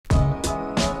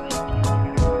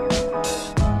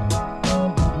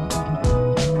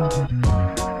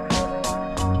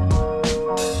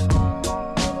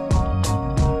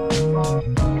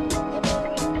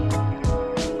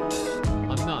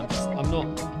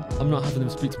I'm not having them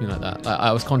speak to me like that.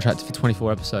 I was contracted for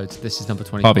 24 episodes. This is number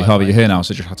 25. Harvey, you're here now,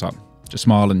 so just shut up. Just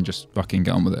smile and just fucking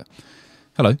get on with it.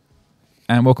 Hello,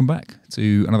 and welcome back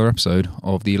to another episode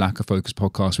of the Lack of Focus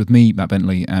podcast with me, Matt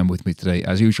Bentley, and with me today,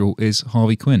 as usual, is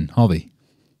Harvey Quinn. Harvey.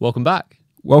 Welcome back.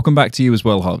 Welcome back to you as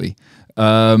well, Harvey.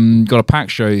 Got a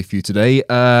packed show for you today.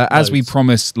 As we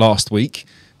promised last week,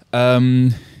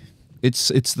 it's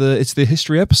the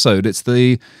history episode. It's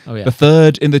the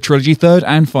third in the trilogy, third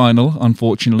and final,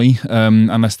 unfortunately,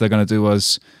 unless they're going to do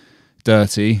us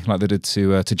dirty like they did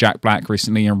to Jack Black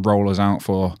recently and roll us out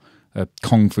for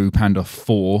Kung Fu Panda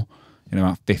 4 in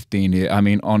about 15 years. I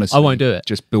mean, honestly, I won't do it.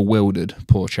 Just bewildered,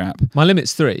 poor chap. My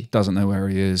limit's 3. Doesn't know where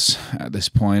he is at this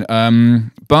point.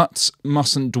 But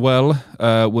mustn't dwell.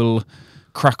 We'll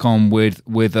crack on with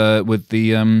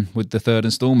the third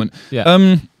installment.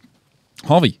 Yeah.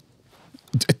 Harvey,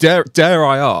 dare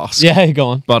I ask? Yeah, go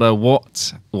on. But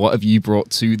what have you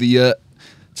brought to the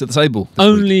table?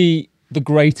 Only the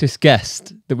greatest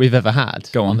guest that we've ever had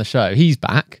on the show. He's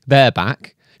back. They're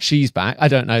back. She's back. I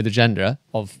don't know the gender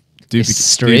of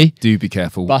history. Do be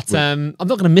careful. But I'm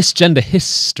not going to misgender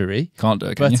history. Can't do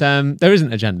it, can you? There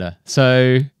isn't a gender.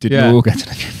 So Did you all get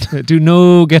an agenda? Do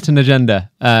no get an agenda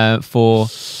for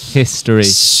history.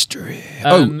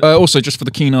 Also, just for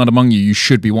the keen-eyed among you, you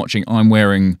should be watching. I'm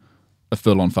wearing a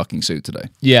full-on fucking suit today.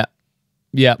 Yeah.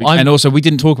 Yeah. And also, we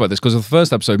didn't talk about this because of the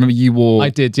first episode. Remember, you wore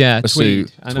a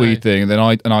tweed thing, and then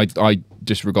I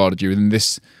disregarded you. And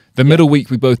the middle week,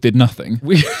 we both did nothing.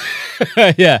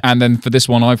 Yeah. And then for this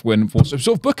one, I've went for sort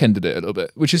of bookended it a little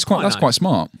bit, which is quite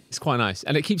smart. It's quite nice,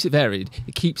 and it keeps it varied.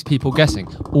 It keeps people guessing.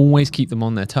 Always keep them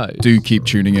on their toes. Do keep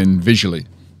tuning in visually.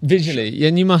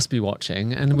 And you must be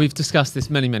watching, and we've discussed this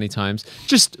many times.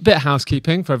 Just a bit of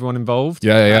housekeeping for everyone involved.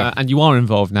 Yeah. And you are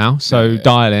involved now, so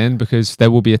dial in because there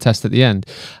will be a test at the end.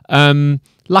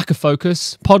 Lack of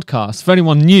Focus podcast. For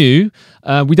anyone new,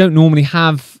 we don't normally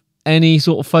have any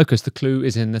sort of focus. The clue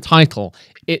is in the title.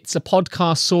 It's a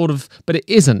podcast sort of, but it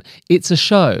isn't. It's a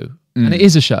show, and it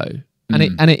is a show, and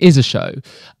it is a show.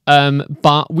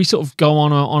 But we sort of go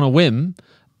on a whim.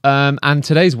 And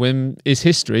today's whim is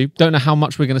history. Don't know how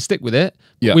much we're going to stick with it.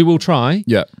 But we will try.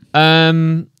 Yeah.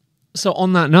 So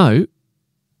on that note,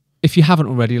 if you haven't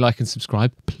already, like and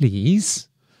subscribe, please.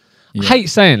 Yeah. I hate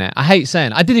saying it. I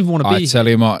didn't even want to be. I tell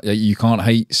you what, you can't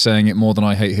hate saying it more than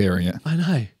I hate hearing it. I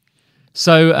know.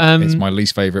 So it's my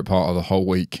least favourite part of the whole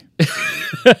week.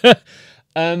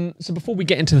 So before we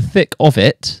get into the thick of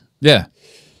it,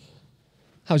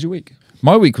 how's your week?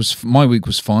 My week was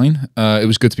fine. It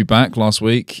was good to be back last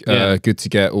week. Good to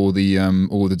get all the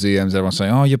DMs. Everyone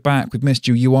saying, "Oh, you're back. We've missed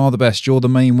you. You are the best. You're the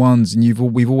main ones." And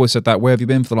we've always said that. Where have you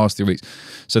been for the last 3 weeks?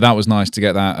 So that was nice to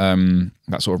get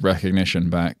that sort of recognition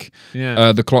back.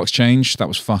 Yeah. The clocks changed. That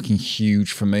was fucking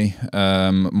huge for me. We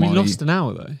lost an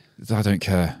hour though. I don't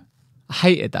care. I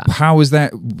hated that. How is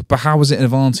that? But how is it an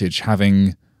advantage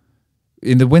having?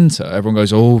 In the winter, everyone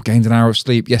goes, "Oh, gained an hour of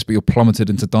sleep." Yes, but you're plummeted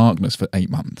into darkness for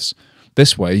 8 months.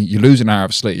 This way, you lose an hour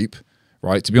of sleep,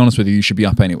 right? To be honest with you, you should be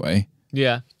up anyway.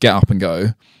 Yeah. Get up and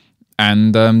go.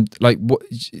 And and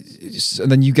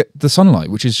then you get the sunlight,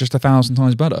 which is just 1,000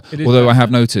 times better. Although I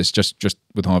have noticed, just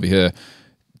with Harvey here,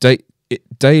 day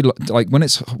like when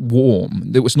it's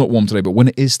warm, it was not warm today, but when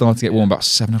it is starting to get warm, about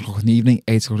 7 o'clock in the evening,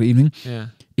 8 o'clock in the evening,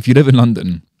 if you live in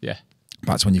London,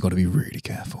 that's when you've got to be really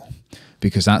careful.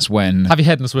 Because that's when... Have your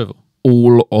head in a swivel.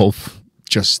 All of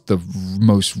just the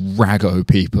most raggo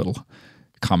people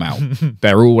come out.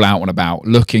 They're all out and about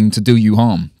looking to do you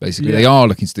harm, basically. They are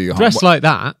looking to do you harm. Dressed like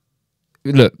that.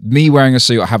 Look, me wearing a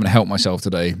suit, I haven't helped myself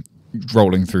today,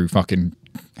 rolling through fucking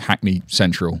Hackney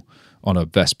Central on a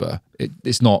Vespa.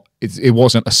 It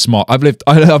wasn't a smart... I've lived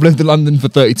in London for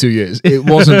 32 years. It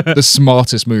wasn't the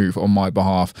smartest move on my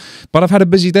behalf. But I've had a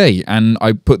busy day, and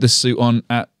I put this suit on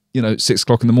at 6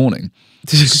 o'clock in the morning.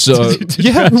 So I've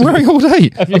been wearing it all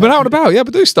day. I've been out and about,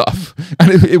 but do stuff.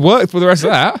 And it worked for the rest of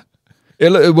that.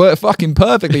 It worked fucking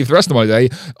perfectly for the rest of my day.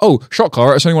 Oh, shock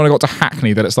horror, it's only when I got to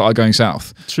Hackney that it started going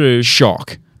south. True.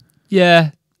 Shock.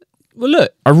 Yeah. Well,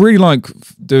 look. I really like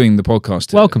doing the podcast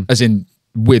today, welcome. As in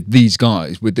with these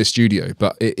guys, with this studio,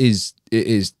 but it is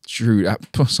true at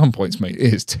some points, mate.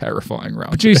 It is terrifying around.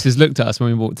 Producers looked at us when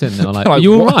we walked in. They were like, "Are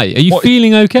you all right? Are you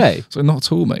feeling okay?" So not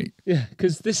at all, mate. Yeah,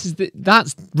 because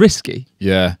that's risky.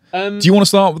 Yeah. Do you want to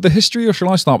start with the history, or shall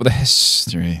I start with the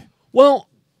history? Well,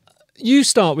 you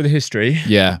start with the history.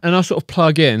 Yeah. And I'll sort of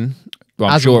plug in. Well,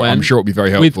 I'm sure it'll be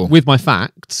very helpful with my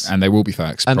facts. And there will be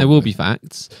facts. And there will be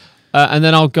facts. And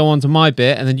then I'll go on to my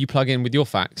bit, and then you plug in with your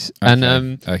facts. Okay.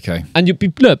 And okay. And you'll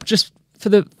be just for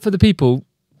the people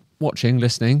watching,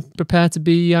 listening, prepare to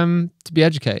be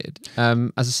educated.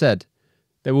 As I said,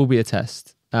 there will be a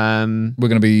test. We're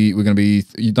gonna be.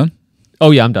 You done? Oh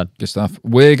yeah, I'm done. Good stuff.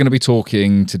 We're going to be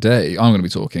talking today. I'm going to be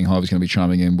talking. Harvey's going to be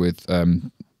chiming in with,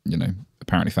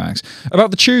 apparently facts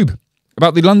about the Tube,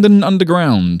 about the London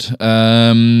Underground,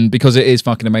 because it is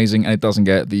fucking amazing and it doesn't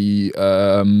get the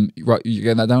right. You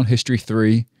getting that down? History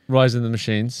 3. Rise of the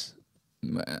Machines.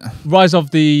 Rise of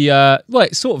the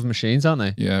sort of machines, aren't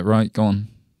they? Yeah, right. Go on,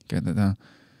 get that down.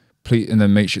 Please, and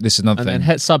then make sure this is another thing. And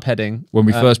then subheading. When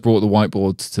we first brought the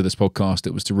whiteboard to this podcast,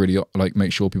 it was to really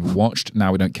make sure people watched.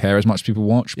 Now we don't care as much people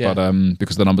watch, but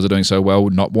because the numbers are doing so well,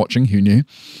 not watching, who knew?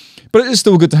 But it is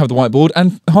still good to have the whiteboard.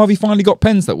 And Harvey finally got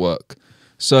pens that work,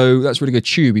 so that's really good.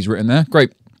 Tube, he's written there.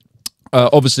 Great.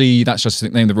 Obviously, that's just the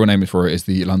name. The real name for it is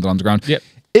the London Underground. Yep.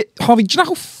 Harvey, do you know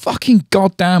how fucking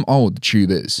goddamn old the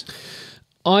Tube is?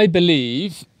 I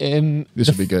believe this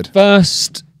would be good.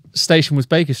 First station was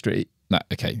Baker Street. No,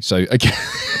 okay, so again,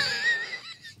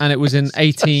 and it was in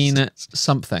 18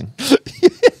 something.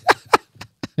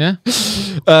 Yeah,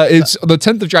 it's the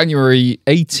 10th of January,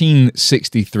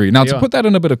 1863. Now, to put that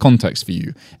in a bit of context for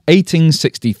you,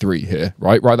 1863 here,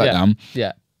 right? Write that down.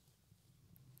 Yeah.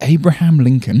 Abraham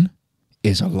Lincoln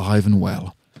is alive and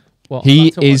well. Well,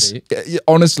 he is,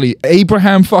 honestly,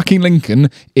 Abraham fucking Lincoln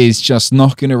is just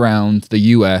knocking around the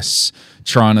US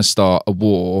trying to start a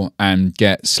war and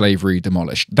get slavery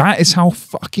demolished. That is how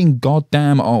fucking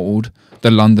goddamn old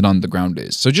the London Underground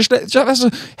is. So that's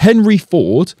Henry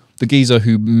Ford, the geezer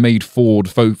who made Ford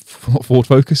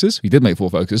Focuses. He did make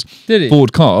Ford Focus. Did he?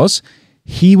 Ford cars.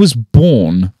 He was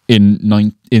born in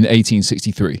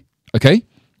 1863. Okay?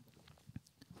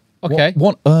 Okay.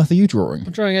 What earth are you drawing?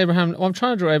 I'm drawing Abraham. Well, I'm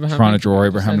trying to draw Abraham. Trying to draw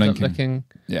Abraham Lincoln.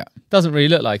 Doesn't really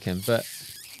look like him, but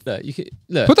look, you could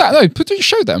look.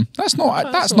 Show them. That's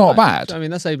not bad. I mean,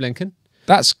 that's Abe Lincoln.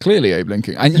 That's clearly Abe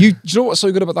Lincoln. And do you know what's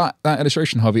so good about that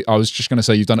illustration, Harvey? I was just going to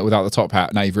say you've done it without the top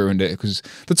hat. Now you've ruined it because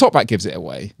the top hat gives it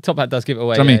away. Top hat does give it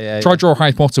away. Do you know what I mean? Try to draw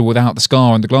Harry Potter without the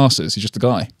scar and the glasses. He's just a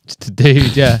guy. Just a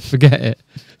dude. Yeah, forget it.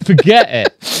 Forget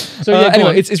it. So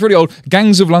anyway, it's really old.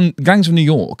 Gangs of New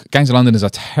York. Gangs of London is a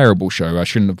terrible show. I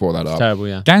shouldn't have brought that up. Terrible,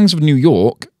 yeah. Gangs of New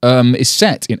York is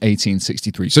set in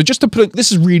 1863. So just to put,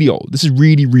 this is really old. This is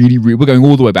really, really, really. We're going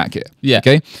all the way back here. Yeah.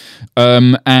 Okay.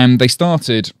 And they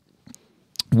started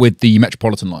with the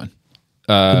Metropolitan line.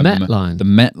 The Met line. The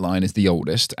Met line is the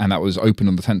oldest, and that was opened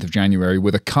on the 10th of January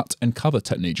with a cut and cover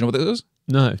technique. Do you know what that is?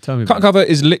 No, tell me. Cut and cover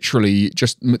is literally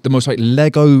just the most like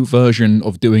Lego version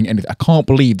of doing anything. I can't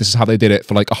believe this is how they did it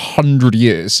for like 100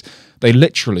 years. They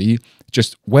literally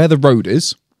just where the road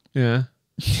is,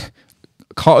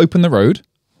 cut open the road,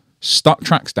 stuck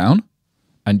tracks down,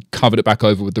 and covered it back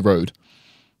over with the road.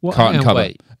 What? Cut and cover.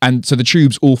 Wait. And so the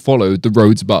tubes all followed the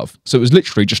roads above. So it was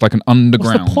literally just like an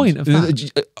underground. What's the point of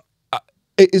that?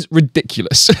 It is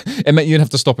ridiculous. It meant you'd have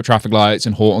to stop at traffic lights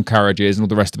and halt on carriages and all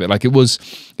the rest of it. Like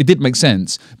it did make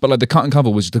sense, but like the cut and cover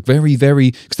was just very,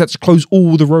 very, because that's close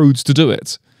all the roads to do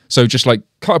it. So just like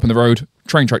cut up in the road,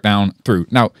 train track down, through.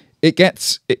 Now it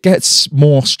gets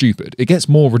more stupid. It gets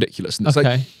more ridiculous. And it's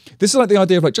like, this is like the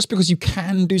idea of like, just because you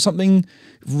can do something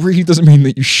really doesn't mean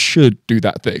that you should do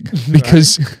that thing.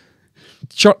 Because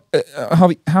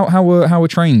Harvey, how were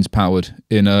trains powered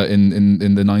in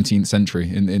the 19th century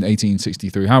in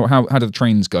 1863? How did the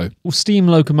trains go? Well, steam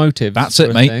locomotives. That's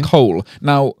it, mate. Thing. Coal.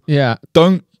 Now,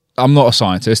 I'm not a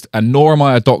scientist, and nor am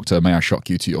I a doctor. May I shock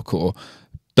you to your core?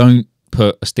 Don't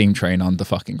put a steam train under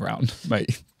fucking ground,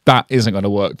 mate. That isn't going to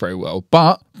work very well.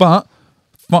 But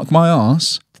fuck my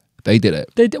ass, they did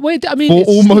it. For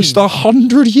almost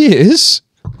 100 years,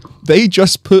 they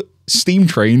just put steam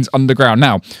trains underground.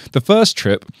 Now, the first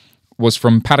trip was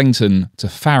from Paddington to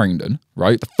Farringdon,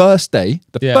 right? The first day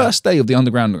of the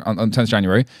underground on 10th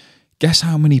January. Guess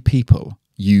how many people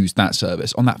used that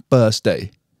service on that first day?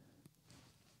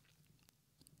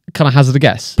 Can I hazard a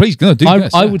guess? Please, do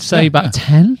guess. I would say about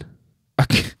 10.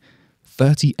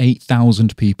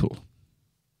 38,000 people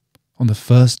on the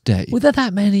first day. Were there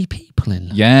that many people in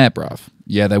there? Yeah, bruv.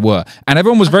 Yeah, there were. And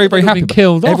everyone was very, very happy.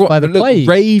 Killed off by the plague.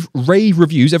 Rave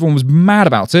reviews. Everyone was mad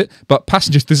about it. But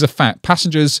passengers, this is a fact,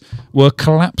 passengers were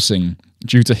collapsing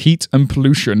due to heat and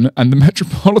pollution, and the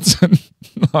Metropolitan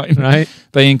line. Right.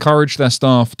 They encouraged their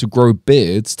staff to grow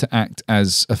beards to act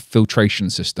as a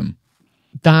filtration system.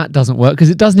 That doesn't work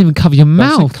because it doesn't even cover your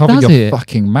mouth. Cover your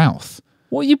fucking mouth.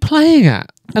 What are you playing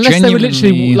at? Unless they were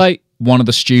literally like one of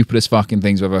the stupidest fucking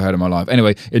things I've ever heard in my life.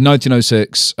 Anyway, in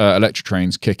 1906, electric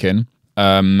trains kick in,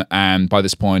 and by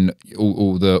this point,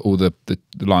 all the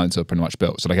lines are pretty much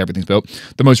built. So like everything's built.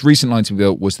 The most recent line to be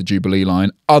built was the Jubilee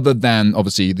line, other than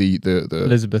obviously the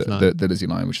Elizabeth line, the Lizzie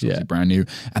line, which is obviously brand new,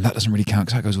 and that doesn't really count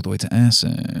because that goes all the way to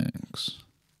Essex.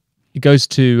 It goes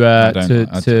to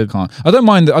I don't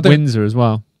mind. Windsor as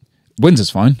well. Windsor's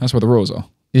fine. That's where the Royals are.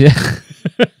 Yeah.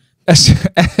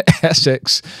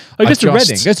 Essex. Oh, it goes to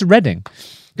Reading. It goes to Reading.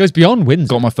 It goes beyond Windsor.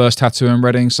 Got my first tattoo in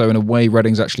Reading, so in a way,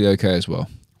 Reading's actually okay as well.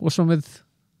 What's wrong with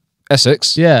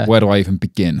Essex? Yeah. Where do I even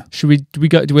begin? Do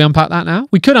we unpack that now?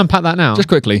 We could unpack that now. Just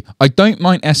quickly, I don't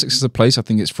mind Essex as a place. I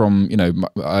think it's from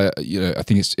I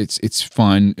think it's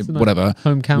fine. Whatever.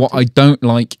 Home county. What I don't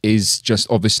like is just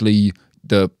obviously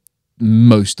the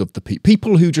most of the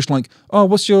people who just like, oh,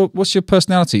 what's your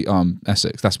personality?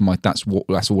 Essex. That's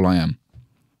all I am.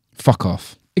 Fuck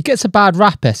off. It gets a bad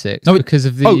rap, Essex, because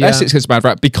of the. Essex gets a bad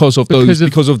rap because of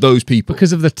those people.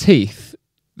 Because of the teeth.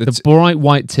 The bright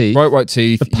white teeth. Bright white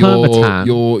teeth. The permatan.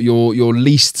 Your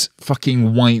least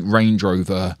fucking white Range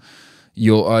Rover.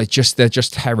 They're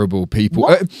just terrible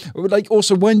people. Like,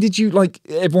 also, when did you like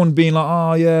everyone being like,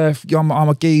 oh yeah, I'm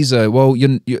a geezer? Well,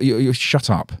 you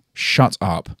shut up.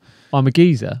 I'm a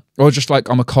geezer. Or just like,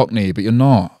 I'm a cockney, but you're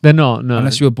not. They're not, no.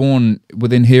 Unless you were born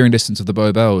within hearing distance of the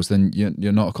Bow Bells, then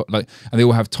you're not and they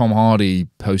all have Tom Hardy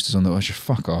posters on them. Just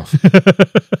fuck off.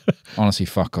 Honestly,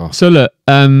 fuck off. So look,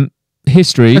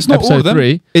 history. It's not episode all of them.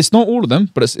 3. It's not all of them,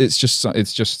 but it's just so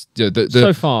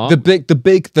far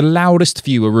the loudest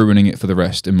few are ruining it for the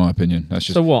rest, in my opinion. That's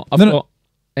just so what I've got.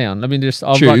 Hang on, let me just.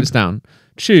 I'll write this down.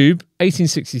 Tube,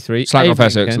 1863. Slack off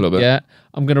Essex a little bit. Yeah,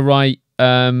 I'm gonna write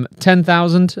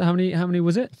 10,000. How many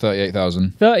was it?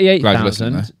 38,000.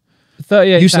 38,000.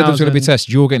 38,000. You said there was going to be a test.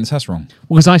 You're getting the test wrong.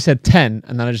 Well, because I said 10,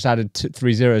 and then I just added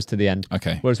 3 zeros to the end.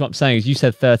 Okay. Whereas what I'm saying is you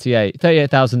said 38.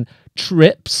 38,000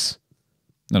 trips.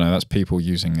 No, that's people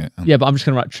using it. Yeah, but I'm just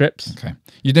going to write trips. Okay.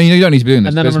 You don't need to be doing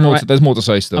this. And then there's more to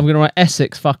say still. I'm going to write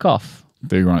Essex, fuck off.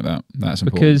 Do write that. That's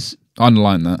important. Because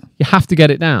underline that. You have to get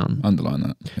it down. Underline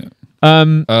that. Yeah.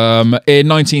 In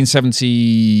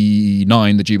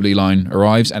 1979, the Jubilee line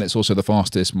arrives, and it's also the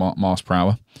fastest mast per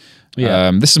hour. Yeah.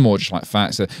 This is more just like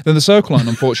facts. Then the Circle line,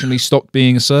 unfortunately, stopped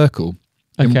being a circle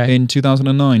in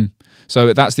 2009.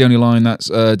 So that's the only line that's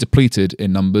depleted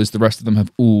in numbers. The rest of them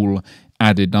have all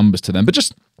added numbers to them. But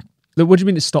just... What do you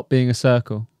mean it stopped being a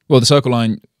circle? Well, the Circle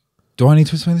line... Do I need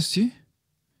to explain this to you?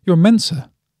 You're a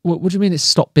Mensa. What do you mean it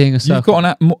stopped being a circle? You've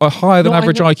got a higher than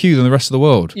average IQ than the rest of the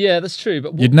world. Yeah, that's true.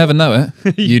 But you'd never know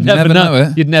it. You'd never know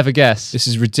it. You'd never guess. This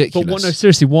is ridiculous. But no,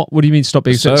 seriously, what do you mean stop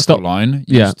being a circle? The Circle line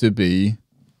used to be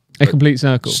a complete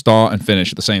circle. Start and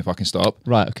finish at the same fucking stop.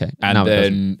 Right, okay.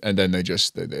 And then they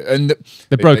just...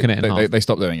 They've broken it in half. They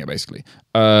stopped doing it, basically.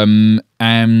 And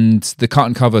the cut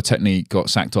and cover technique got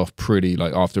sacked off pretty,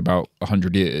 after about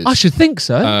 100 years. I should think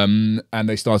so. And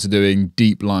they started doing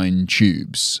deep line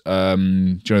tubes. Do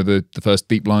you know the first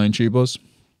deep line tube was?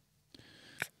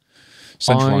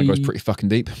 Central line goes pretty fucking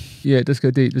deep. Yeah, it does go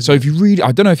deep. So if you really...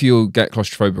 I don't know if you'll get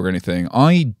claustrophobic or anything.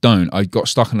 I don't. I got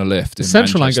stuck in a lift in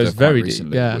Central Manchester line goes very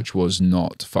recently, deep, yeah. which was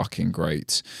not fucking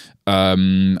great.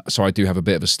 So I do have a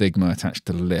bit of a stigma attached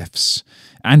to lifts.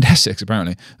 And Essex,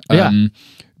 apparently.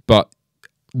 But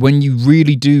when you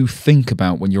really do think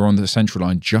about when you're on the Central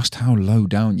line, just how low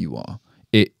down you are,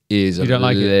 it is a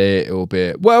little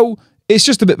bit... Well... It's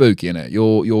just a bit booky, isn't it?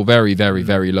 You're very, very,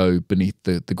 very low beneath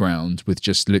the ground with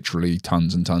just literally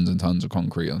tons and tons and tons of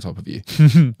concrete on top of you.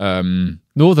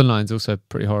 Northern Line's also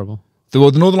pretty horrible. The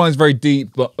Northern Line's very deep,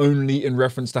 but only in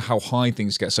reference to how high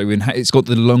things get. So it's got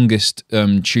the longest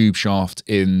tube shaft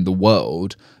in the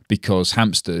world because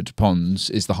Hampstead Ponds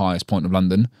is the highest point of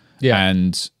London. Yeah.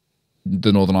 And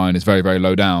the Northern Line is very, very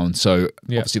low down. So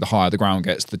obviously the higher the ground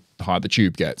gets, the higher the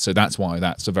tube gets. So that's why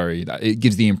it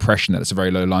gives the impression that it's a very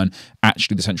low line.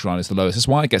 Actually, the Central Line is the lowest. That's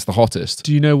why it gets the hottest.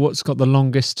 Do you know what's got the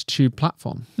longest tube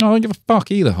platform? No, I don't give a fuck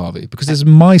either, Harvey, because this is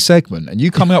my segment, and you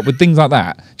coming up with things like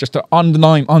that just to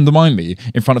undermine me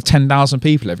in front of 10,000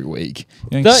 people every week.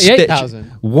 38,000.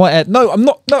 What? No, I'm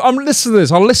not. No, I'm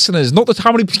listeners. Our listeners, not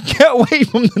how many. Get away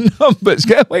from the numbers.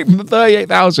 Get away from the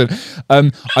 38,000.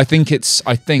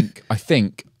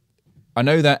 I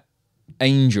know that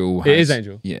Angel has... It is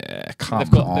Angel. Yeah,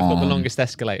 They've got the longest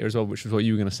escalator as well, which is what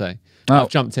you were going to say. I've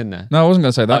jumped in there. No, I wasn't going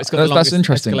to say that. That's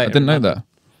interesting. I didn't know that.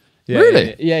 Yeah,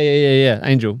 really? Yeah.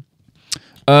 Angel.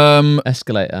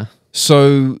 Escalator.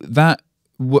 So that...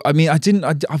 I mean, I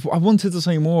wanted to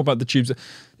say more about the tubes.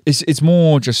 It's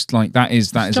more just like that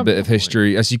is a bit of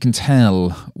history. As you can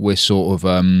tell, we're sort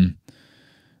of...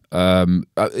 can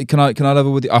I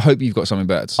level with you? I hope you've got something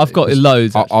better to say. I've got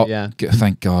loads.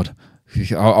 Thank God.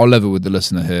 I'll level with the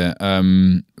listener here.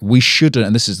 We shouldn't,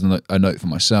 and this is a note for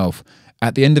myself.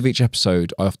 At the end of each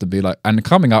episode, I often be like, and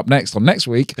coming up next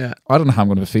week, I don't know how I'm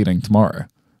going to be feeling tomorrow,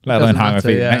 let alone how I'm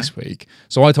feeling next week.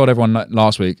 So I told everyone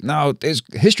last week, no, it's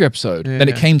history episode. Then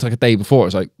it came to a day before. It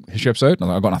was like, history episode? And I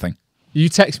was like, I got nothing. You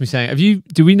text me saying,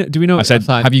 do we know I said,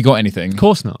 have you got anything? Of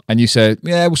course not. And you said,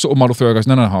 yeah, we'll sort of muddle through. I goes,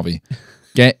 no, Harvey,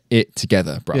 get it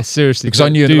together, bro. Yeah, seriously. Because I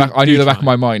knew the back of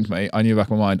my mind, mate. I knew the back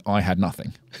of my mind I had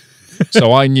nothing.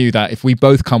 So I knew that if we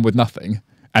both come with nothing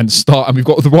and we've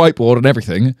got the whiteboard and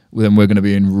everything, then we're going to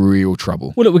be in real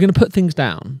trouble. Well, look, we're going to put things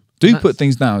down. Put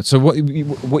things down. So what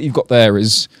you've got there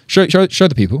is show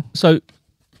the people. So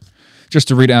just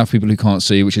to read it out for people who can't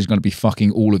see, which is going to be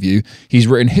fucking all of you. He's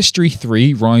written History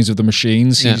 3, Rise of the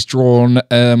Machines. Yeah. He's drawn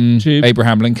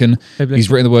Abraham Lincoln. He's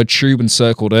written the word tube and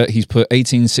circled it. He's put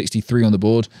 1863 on the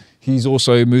board. He's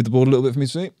also moved the board a little bit for me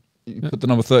to see. You put the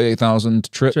number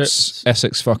 38,000 trips,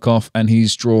 Essex fuck off, and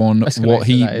he's drawn what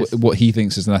he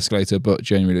thinks is an escalator, but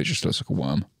genuinely it just looks like a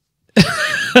worm.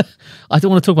 I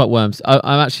don't want to talk about worms.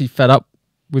 I'm actually fed up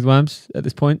with worms at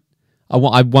this point. I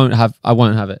won't have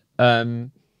it.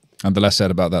 And the less said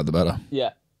about that, the better.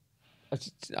 Yeah.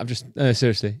 I'm just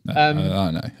seriously. No, I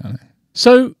know.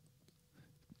 So,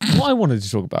 what I wanted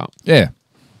to talk about. Yeah.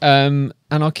 And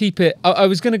I'll keep it. I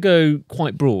was going to go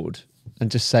quite broad and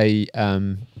just say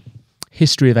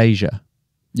history of Asia.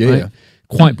 Yeah. Right? Yeah.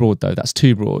 Quite broad though. That's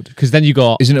too broad because then you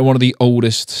got. Isn't it one of the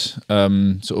oldest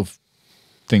sort of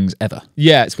things ever?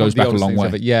 Yeah, it goes back a long way.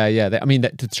 Ever. Yeah.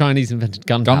 The Chinese invented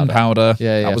gunpowder. Gunpowder.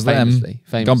 Yeah. That was famously.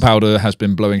 Gunpowder has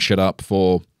been blowing shit up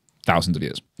for thousands of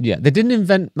years. Yeah, they didn't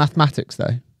invent mathematics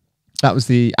though. That was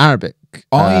the Arabic.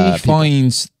 I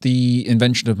find the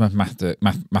invention of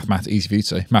mathematics, easy for you to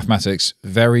say, mathematics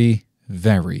very,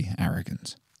 very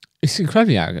arrogant. It's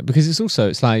incredibly arrogant because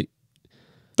it's like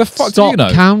the fuck stop do you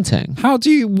know? Counting. What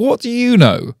do you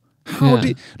know?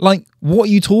 What are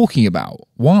you talking about?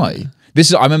 Why?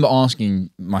 I remember asking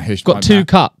my history. Got two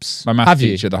cups. My math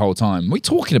teacher the whole time. What are you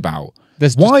talking about?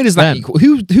 Why does that equal?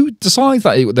 Who decides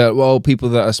that? Well, people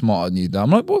that are smarter than you. I'm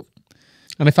like, what?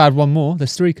 And if I had one more,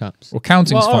 there's 3 cups. Well,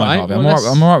 counting's fine, right. Harvey.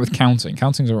 I'm all right with counting.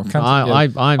 Counting's all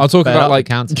right. I'll talk about like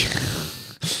counting.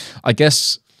 I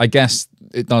guess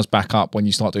it does back up when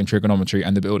you start doing trigonometry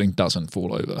and the building doesn't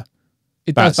fall over.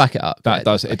 It does back it up. It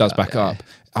does back up.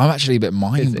 I'm actually a bit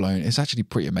mind blown. It's actually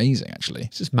pretty amazing, actually.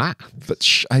 It's just math. But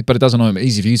it does annoy me.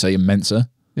 Easy for you to say in Mensa.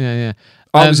 Yeah.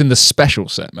 I was in the special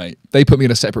set, mate. They put me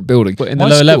in a separate building. But in the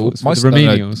lower levels, the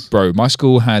remedials. Bro, my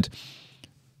school had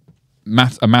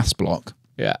a maths block.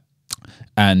 Yeah.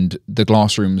 And the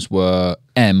classrooms were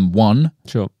M1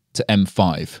 to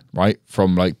M5, right?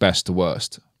 From like best to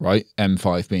worst, right?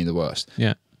 M5 being the worst.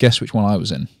 Yeah. Guess which one I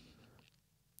was in?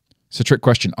 It's a trick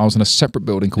question. I was in a separate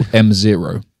building called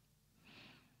M0.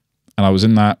 And I was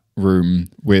in that room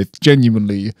with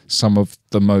genuinely some of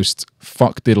the most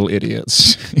fuck-diddle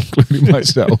idiots, including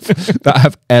myself, that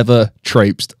have ever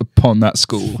traipsed upon that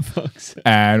school.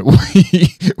 And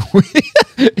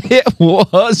it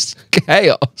was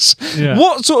chaos. Yeah.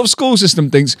 What sort of school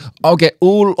system thinks I'll get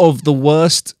all of the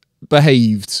worst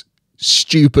behaved,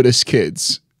 stupidest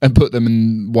kids and put them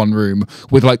in one room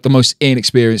with like the most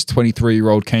inexperienced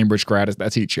 23-year-old Cambridge grad as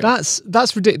their teacher? That's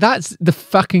ridiculous. That's the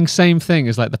fucking same thing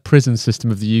as like the prison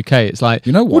system of the UK. It's like,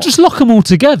 you know what? We'll just lock them all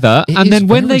together and then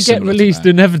when they get released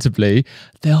inevitably,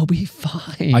 they'll be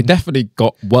fine. I definitely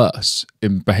got worse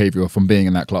in behaviour from being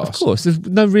in that class. Of course, there's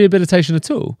no rehabilitation at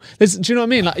all. Do you know what I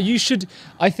mean?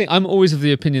 Like I'm always of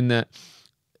the opinion that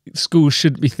schools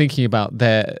should be thinking about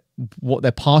what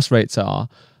their pass rates are,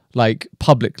 like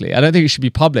publicly. I don't think it should be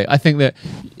public. I think that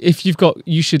if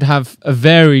you should have a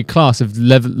varied class of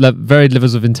varied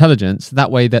levels of intelligence.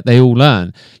 That way, that they all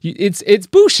learn. It's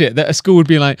bullshit that a school would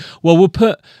be like, well, we'll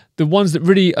put the ones that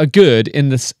really are good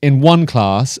in one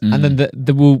class, and then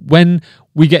when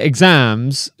we get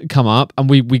exams come up and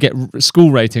we get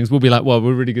school ratings, we'll be like, well,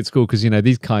 we're a really good school because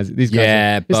these guys.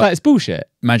 Yeah, it's bullshit.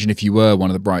 Imagine if you were one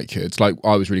of the bright kids. Like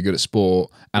I was really good at sport,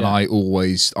 and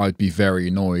I'd be very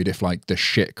annoyed if like the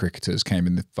shit cricketers came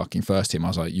in the fucking first team. I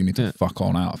was like, you need to fuck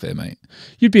on out of here, mate.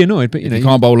 You'd be annoyed, but you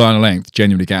can't bowl line of length.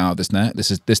 Genuinely get out of this net.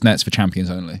 This net's for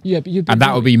champions only. Yeah, but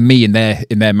that would be me in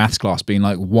their maths class being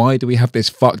like, why do we have this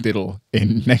fuck diddle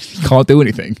in next? You can't do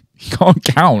anything. You can't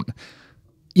count.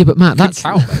 Yeah, but Matt,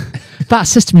 that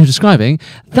system you're describing,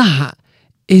 that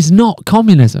is not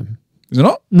communism. Is it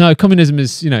not? No, communism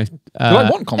is, I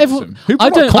want communism. I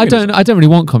don't really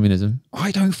want communism.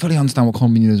 I don't fully understand what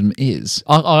communism is.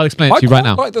 I'll explain it to you right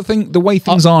now. Like the way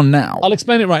things are now. I'll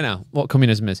explain it right now, what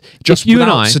communism is. Just you and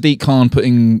I, Sadiq Khan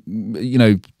putting,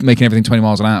 making everything 20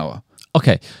 miles an hour.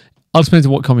 Okay, I'll explain to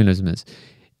what communism is.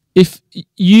 If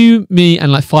you, me, and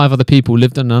like 5 other people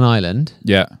lived on an island,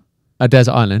 yeah, a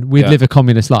desert island, we'd live a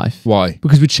communist life. Why?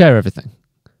 Because we'd share everything.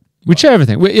 We'd share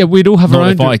everything. We'd all have our Not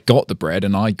own. if I got the bread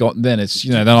and I got, then it's,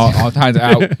 then I'd hand it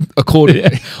out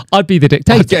accordingly. I'd be the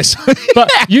dictator. I guess.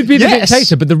 But you'd be the Yes.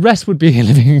 dictator, but the rest would be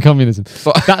living in communism.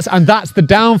 That's the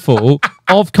downfall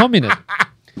of communism,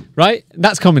 right?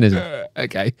 That's communism.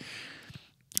 Okay.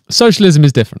 Socialism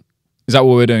is different. Is that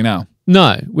what we're doing now?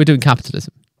 No, we're doing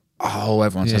capitalism. Oh,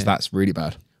 everyone says that's really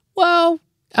bad. Well,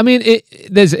 I mean, it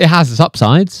has its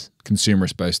upsides.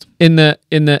 Consumerist based. In the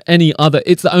any other,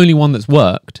 it's the only one that's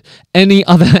worked. Any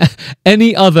other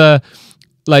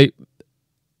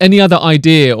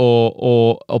idea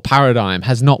or paradigm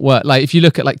has not worked. Like if you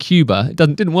look at like Cuba, it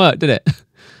didn't work, did it?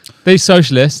 They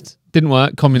socialist, didn't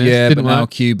work. Communist, didn't work. Now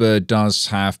Cuba does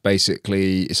have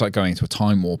basically, it's like going into a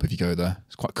time warp if you go there.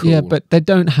 It's quite cool. Yeah, but they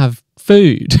don't have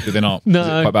food. Do they not? No, Is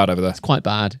it quite bad over there? It's quite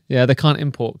bad. Yeah, they can't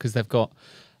import because they got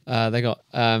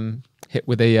hit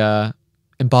with a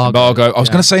embargo. I was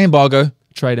going to say embargo.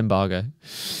 Trade embargo.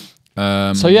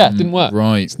 So yeah, it didn't work.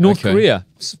 Right. It's North Korea.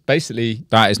 It's basically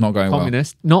that is not going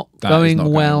communist. well. Not going not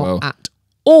well at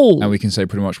all. And we can say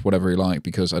pretty much whatever we like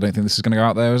because I don't think this is going to go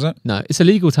out there, is it? No, it's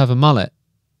illegal to have a mullet.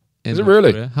 Is it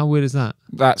really? Korea. How weird is that?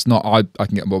 That's not. I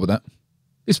can get involved with that.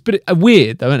 It's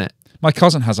weird though, isn't it? My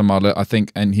cousin has a mullet, I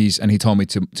think, and he told me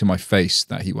to my face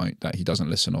that he doesn't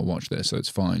listen or watch this, so it's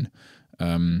fine.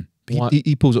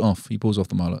 He pulls it off. He pulls off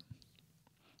the mullet.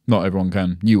 Not everyone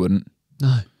can. You wouldn't.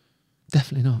 No,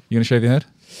 definitely not. You gonna shave your head?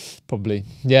 Probably.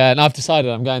 Yeah, and I've decided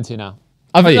I'm going to now.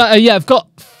 I've got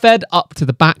fed up to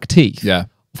the back teeth. Yeah.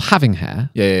 Of having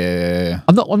hair. Yeah.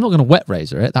 I'm not going to wet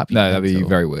razor it. That'd be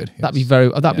very weird.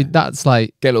 That's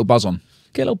like get a little buzz on.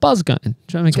 Get a little buzz going. Do you know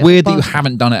what I mean? It's weird that you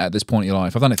haven't done it at this point in your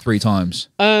life. I've done it 3 times.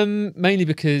 Mainly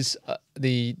because do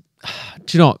you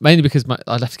know what? Mainly because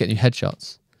I'd have to get new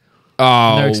headshots. Oh,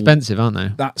 And they're expensive, aren't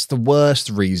they? That's the worst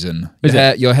reason. Is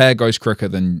Your hair goes quicker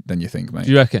than you think, mate.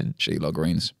 Do you reckon? Sheila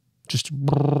greens. Just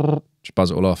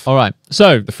Buzz it all off. all right.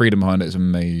 So The freedom behind it is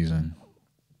amazing.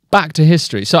 back to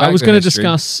history. So I was going to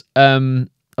discuss.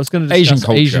 Asian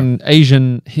culture.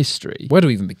 Asian history. Where do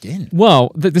we even begin?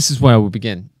 Well, this is where we'll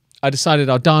begin. I decided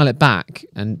I'll dial it back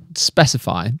and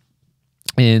specify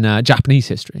in Japanese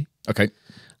history. Okay.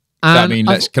 And I mean,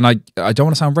 I don't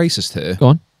want to sound racist here. Go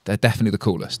on. They're definitely the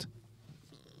coolest.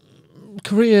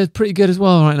 Korea's pretty good as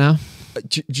well right now.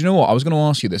 Do you know what? I was going to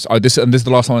ask you this. This is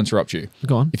the last time I'll interrupt you.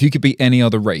 Go on. If you could be any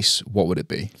other race, what would it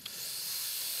be?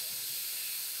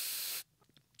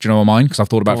 Do you know what mine? Because I've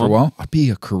thought about it for a while. I'd be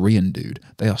a Korean dude.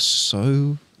 They are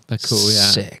so They're cool, yeah.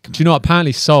 sick. Do you know what?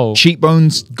 Apparently Seoul.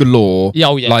 Cheekbones galore. Yeah,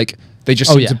 oh yeah. Like, they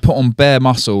just seem to put on bare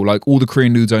muscle. Like, all the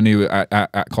Korean dudes I knew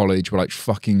at college were like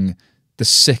fucking the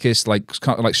sickest, like,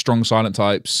 kind of like strong silent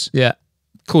types. Yeah.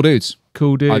 Cool dudes.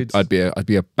 Cool dudes. I'd be a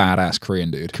badass Korean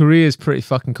dude. Korea's pretty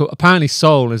fucking cool. Apparently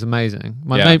Seoul is amazing.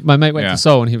 My mate went to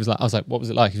Seoul and I was like, what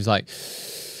was it like? He was like,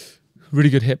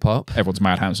 really good hip hop. Everyone's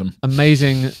mad handsome.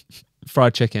 Amazing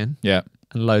fried chicken. Yeah.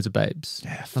 And loads of babes.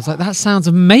 Yeah, I was like, that sounds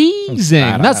amazing.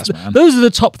 Man. Those are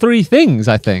the top 3 things,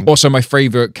 I think. Also, my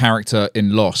favorite character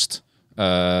in Lost,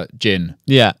 Jin.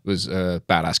 Yeah. Was a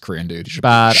badass Korean dude.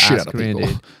 Badass Korean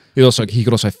dude. He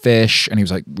could also fish, and he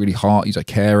was like really hot. He's like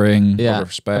caring. Yeah. Lot of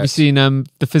respect. Have you seen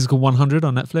the Physical 100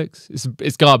 on Netflix?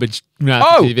 It's garbage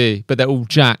reality TV, but they're all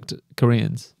jacked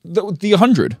Koreans. The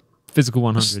 100. Physical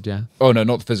 100, yeah. Oh no,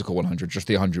 not the Physical 100, just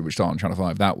the 100 which started on Channel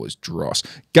 5. That was dross.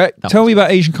 Tell me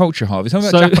about Asian culture, Harvey. Tell me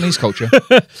about Japanese culture.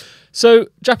 So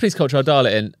Japanese culture, I'll dial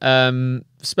it in.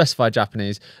 Specify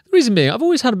Japanese. The reason being, I've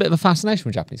always had a bit of a fascination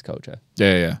with Japanese culture.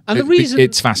 Yeah. And the reason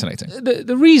it's fascinating.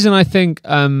 The reason I think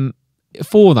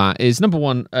for that is number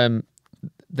one,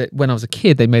 that when I was a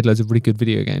kid, they made loads of really good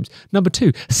video games. Number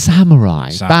 2,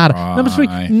 samurai. Bad. Number 3,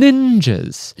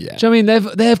 ninjas. Yeah. Do you know what I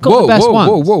mean? They've got the best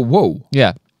ones. Whoa.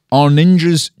 Yeah. Are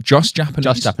ninjas just Japanese?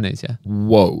 Just Japanese, yeah.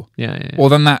 Whoa. Yeah. Well,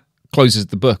 then that closes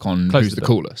the book on who's the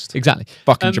coolest. Exactly.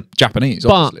 Fucking Japanese,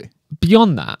 obviously. But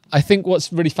beyond that, I think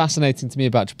what's really fascinating to me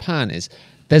about Japan is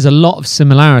there's a lot of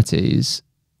similarities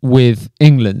with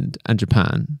England and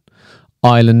Japan.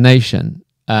 Island nation.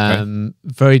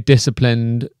 Very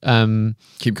disciplined.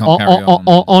 Keep calm, carry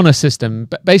on. Honor system.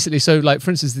 But basically, so like,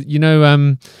 for instance,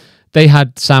 they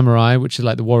had samurai, which is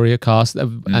like the warrior caste,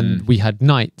 and we had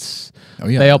knights. Oh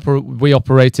yeah. We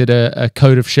operated a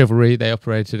code of chivalry. They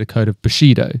operated a code of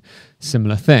bushido.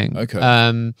 Similar thing.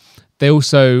 Okay. They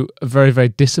also a very, very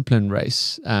disciplined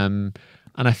race. And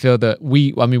I feel that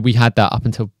we had that up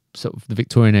until sort of the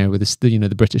Victorian era with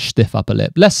the British stiff upper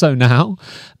lip. Less so now.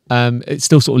 It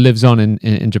still sort of lives on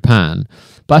in Japan.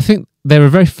 But I think they're a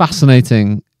very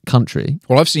fascinating country.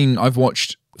 Well, I've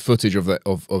watched footage of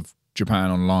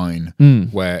Japan online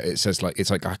where it says like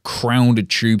it's like a crowded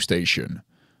tube station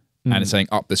and it's saying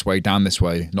up this way, down this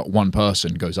way, not one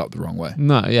person goes up the wrong way.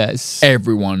 No, yeah, it's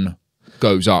Everyone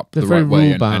goes up the right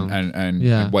way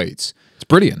and waits. It's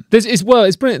brilliant.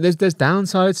 It's brilliant. There's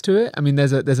downsides to it. I mean,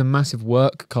 there's a massive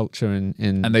work culture in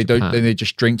and they Japan. don't. They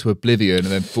just drink to oblivion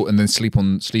and then sleep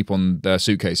on their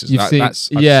suitcases. I've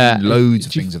seen loads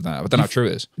of things of that. I don't know how true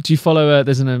it is. Do you follow?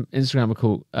 There's an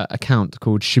Instagram account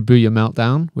called Shibuya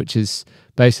Meltdown, which is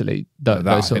basically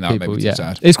those sort of people. Yeah,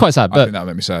 sad. It's quite sad. But I think that would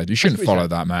make me sad. You shouldn't follow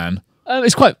that, man.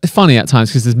 It's quite funny at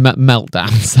times because there's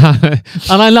meltdowns,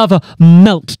 and I love a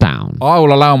meltdown. I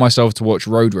will allow myself to watch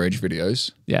road rage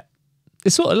videos. Yeah.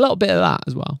 It's sort of a little bit of that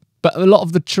as well, but a lot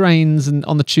of the trains and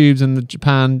on the tubes in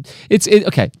Japan. It's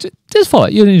okay. Just follow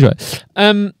it. You'll enjoy it.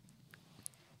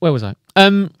 Where was I?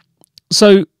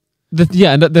 So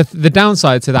the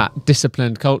downside to that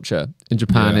disciplined culture in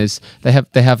Japan is they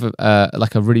have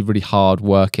like a really, really hard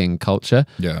working culture.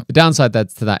 Yeah. The downside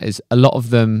to that is a lot of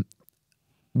them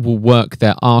will work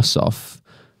their arse off,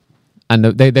 and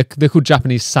they're called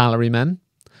Japanese salarymen.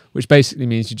 Which basically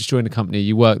means you just join a company,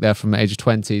 you work there from the age of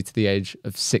 20 to the age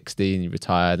of 60 and you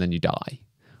retire and then you die.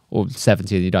 Or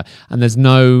 70 and you die. And there's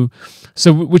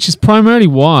which is primarily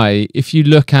why if you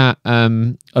look at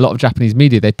a lot of Japanese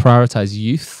media, they prioritize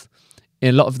youth.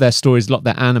 In a lot of their stories, a lot of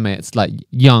their anime, it's like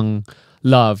young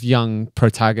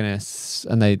protagonists,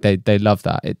 and they love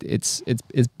that. It's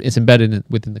embedded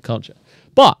within the culture.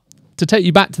 But to take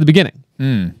you back to the beginning,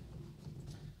 I'm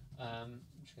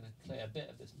just going to clear a bit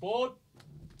of this board.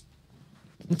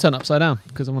 I'll turn it upside down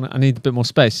because I need a bit more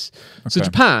space. Okay. So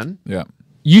Japan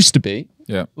used to be,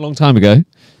 a long time ago,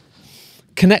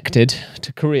 connected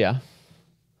to Korea.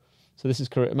 So this is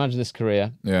Korea. Imagine this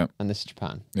Korea, and this is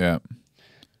Japan. Yeah.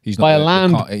 He's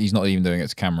not he's not even doing it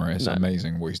to camera. It's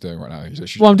amazing what he's doing right now.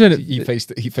 I'm doing it. He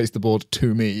faced the board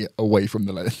to me, away from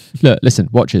the lens. Look, listen,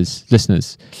 watchers,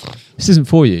 listeners. This isn't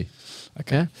for you.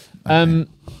 Okay. Yeah? Okay.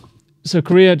 So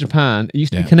Korea, Japan, it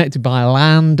used to be connected by a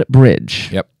land bridge.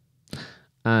 Yep.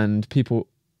 And people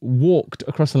walked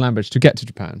across the land bridge to get to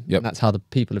Japan. Yep. And that's how the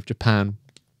people of Japan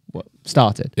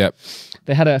started. Yep.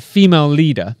 They had a female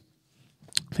leader,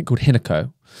 I think called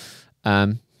Hinako.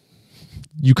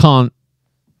 You can't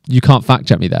fact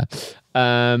check me there.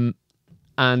 And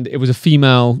it was a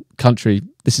female country.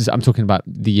 I'm talking about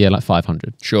the year like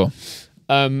 500. Sure.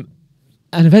 And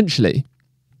eventually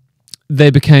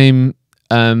they became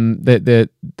they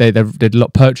did a lot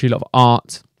of poetry, a lot of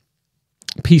art,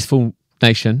 peaceful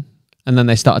nation, and then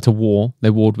they started to war. They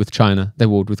warred with China. They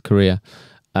warred with Korea.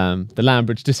 The land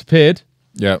bridge disappeared.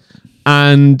 Yeah,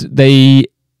 and they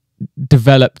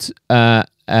developed the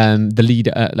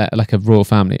leader, like a royal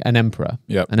family, an emperor.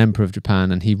 Yeah, an emperor of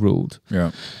Japan, and he ruled.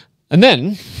 Yeah, and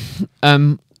then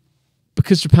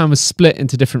because Japan was split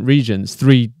into different regions,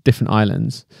 3 different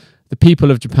islands, the people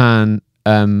of Japan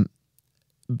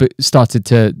started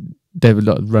to. They were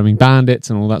roaming bandits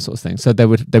and all that sort of thing. So they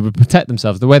would protect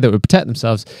themselves. The way they would protect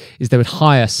themselves is they would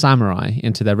hire samurai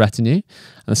into their retinue, and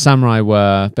the samurai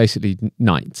were basically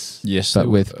knights. Yes, but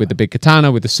with the big katana,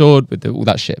 with the sword, with all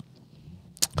that shit.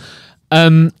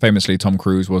 Famously, Tom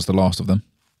Cruise was the last of them.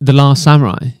 The last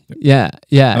samurai. Yeah.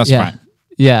 That's right.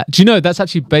 Yeah. Do you know that's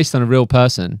actually based on a real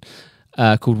person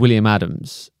called William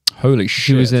Adams? Holy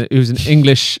shit! He was an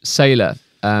English sailor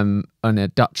on a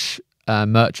Dutch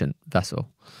merchant vessel.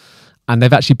 And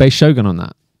they've actually based Shogun on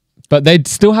that. But they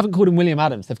still haven't called him William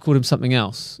Adams. They've called him something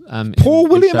else. Poor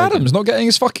William Adams not getting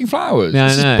his fucking flowers. Yeah,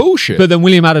 this is bullshit. But then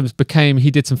William Adams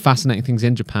he did some fascinating things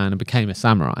in Japan and became a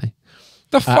samurai.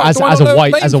 The fuck as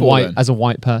a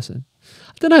white person.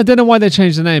 I don't know why they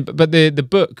changed the name, but the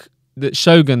book, that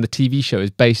Shogun, the TV show, is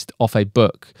based off a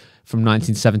book from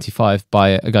 1975 by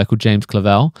a guy called James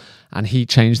Clavell, and he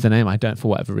changed the name. I don't for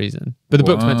whatever reason, but the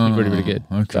book's meant to be really, really good.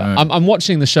 Okay, I'm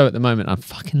watching the show at the moment. I'm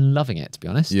fucking loving it, to be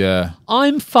honest. Yeah,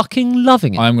 I'm fucking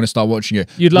loving it. I'm going to start watching it.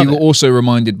 You'd love it. We were also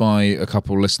reminded by a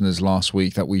couple of listeners last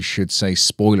week that we should say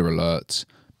spoiler alert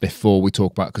before we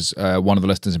talk about, because one of the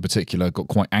listeners in particular got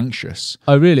quite anxious.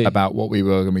 Oh, really? About what we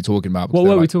were going to be talking about. What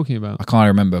were we talking about? I can't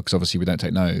remember because obviously we don't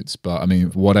take notes. But I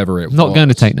mean, whatever it was. Not going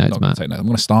to take notes, Matt. I'm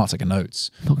going to start taking notes.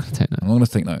 Not going to take notes. I'm not going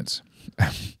to take notes.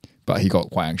 But he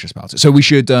got quite anxious about it. So we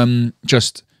should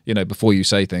just, before you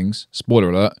say things,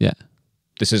 spoiler alert. Yeah.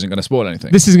 This isn't going to spoil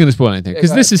anything. This isn't going to spoil anything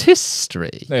because this is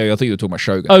history. Yeah, I think you were talking about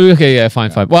Shogun. Oh, okay, yeah,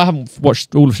 fine. Well, I haven't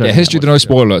watched all of Shogun. Yeah, history to no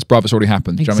spoilers. Bruv, it's already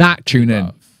happened. Exactly.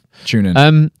 Tune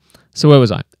in. So where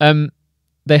was I?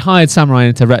 They hired samurai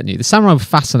into retinue. The samurai were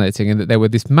fascinating in that they were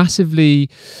this massively,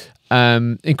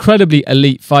 incredibly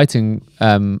elite fighting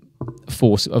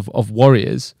force of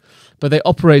warriors, but they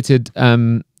operated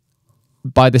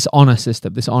by this honor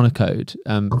system, this honor code,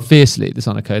 fiercely. This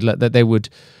honor code, that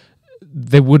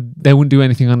they wouldn't do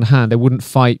anything underhand. They wouldn't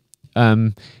fight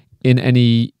in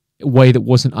any way that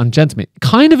wasn't ungentleman.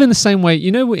 Kind of in the same way,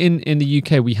 you know, in the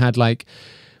UK we had like,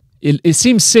 it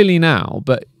seems silly now,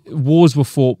 but wars were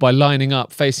fought by lining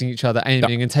up, facing each other,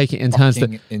 aiming, and taking it in turns.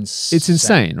 It's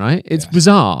insane, right? It's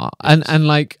bizarre, and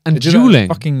dueling.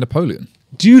 Fucking Napoleon.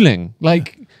 Dueling,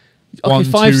 like, okay, 1,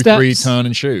 5 2, steps. 3, turn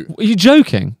and shoot. Are you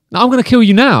joking? I'm going to kill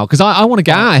you now because I want to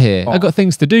get out of here. I've got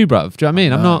things to do, bruv. Do you know what I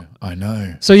mean? I'm not. I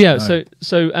know. So yeah, so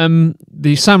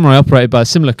the samurai operated by a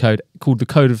similar code called the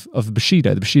Code of the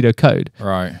Bushido Code,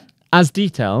 Right. as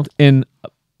detailed in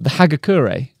the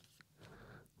Hagakure,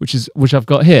 which I've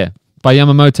got here by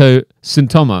Yamamoto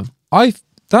Tsutomu.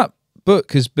 That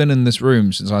book has been in this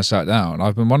room since I sat down.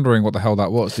 I've been wondering what the hell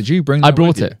that was. Did you bring that I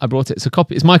brought with it. I brought it. It's a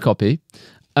copy. It's my copy,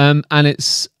 and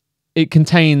it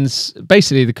contains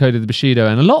basically the Code of the Bushido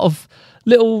and a lot of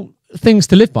little things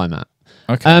to live by, Matt.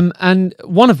 Okay. And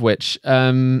one of which,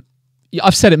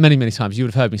 I've said it many, many times. You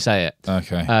would have heard me say it.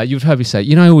 Okay. You would have heard me say,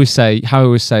 you know, I always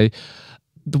say,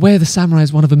 the way of the samurai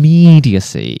is one of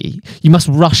immediacy. You must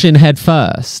rush in head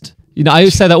first. You know, I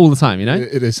always say that all the time, you know?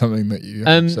 It is something that you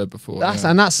have said before.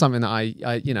 And that's something that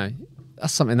I you know,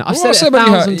 that's something that I've Well, said it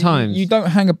 1,000 times. You don't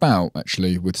hang about,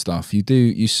 actually, with stuff.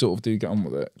 You sort of do get on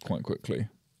with it quite quickly.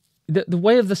 The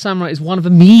way of the samurai is one of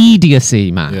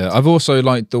immediacy, man. Yeah, I've also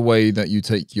liked the way that you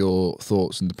take your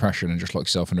thoughts and depression and just lock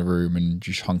yourself in a room and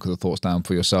just hunker the thoughts down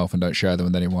for yourself and don't share them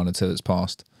with anyone until it's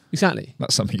passed. Exactly.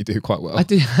 That's something you do quite well. I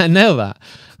do. I nail that.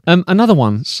 Another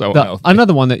one. So healthy.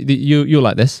 Another one that you'll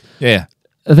like this. Yeah.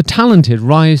 The talented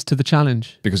rise to the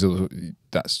challenge. Because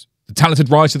that's the talented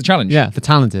rise to the challenge. Yeah, the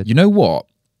talented. You know what?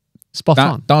 Spot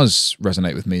on. That does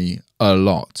resonate with me a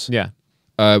lot. Yeah.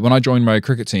 When I joined my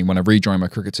cricket team, when I rejoined my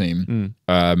cricket team,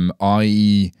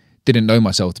 I didn't know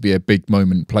myself to be a big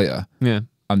moment player. Yeah.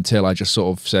 Until I just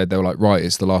sort of said, they were like, right,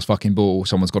 it's the last fucking ball.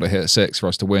 Someone's got to hit at 6 for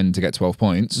us to win to get 12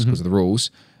 points because of the rules.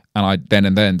 And I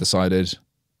then decided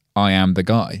I am the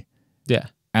guy. Yeah.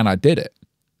 And I did it.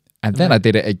 And then I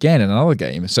did it again in another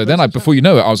game. So then before you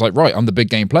know it, I was like, right, I'm the big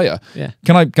game player. Yeah.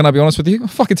 Can I be honest with you? I'm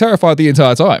fucking terrified the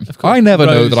entire time. I never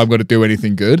know that I'm going to do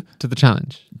anything good. To the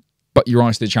challenge. But you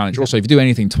rise to the challenge. Also, if you do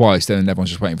anything twice, then everyone's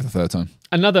just waiting for the third time.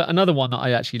 Another one that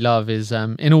I actually love is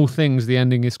in all things, the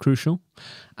ending is crucial.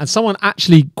 And someone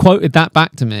actually quoted that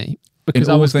back to me. Because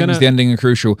in all things, the ending is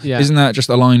crucial. Yeah. Isn't that just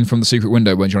a line from The Secret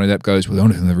Window when Johnny Depp goes, well, the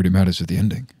only thing that really matters is the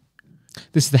ending?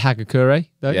 This is the Hagakure,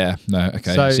 though. Yeah, no,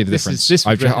 okay. So see the difference. Of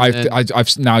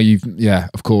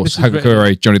course.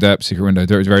 Hagakure, Johnny Depp, Secret Window,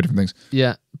 they're very different things.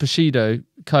 Yeah, Bushido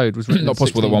Code was written not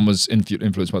possible that one was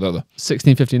influenced by the other.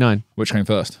 1659. Which came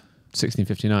first?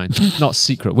 1659. Not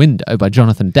Secret Window by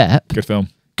Jonathan Depp. Good film.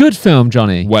 Good film,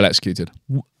 Johnny. Well executed.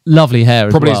 Lovely hair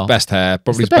as Probably well. his best hair.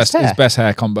 Probably his best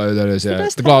hair combo. That is, yeah.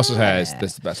 The glasses hair is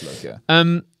the best look, yeah.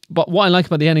 But what I like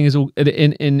about the ending is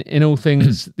in all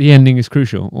things, the ending is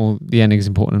crucial, or the ending is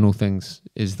important in all things,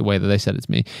 is the way that they said it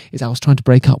to me, is I was trying to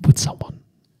break up with someone.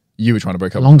 You were trying to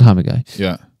break up a long time ago.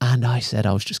 Yeah. And I said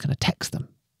I was just going to text them.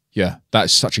 Yeah.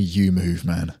 That's such a you move,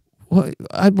 man.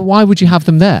 Why would you have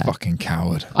them there? Fucking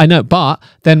coward. I know, but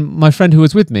then my friend who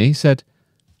was with me said,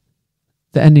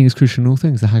 the ending is crucial in all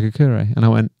things, the Hagakure. And I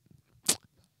went,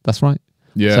 that's right.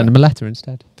 Yeah. Send them a letter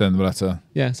instead. Send them a letter.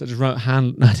 Yeah, so I just wrote I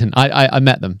didn't. I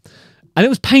met them. And it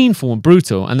was painful and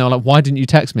brutal. And they were like, why didn't you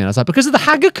text me? And I was like, because of the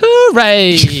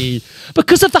Hagakure!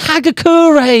 Because of the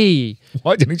Hagakure!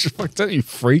 Why didn't you just fucking tell you,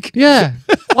 freak? Yeah.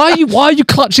 Why are you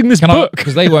clutching this book?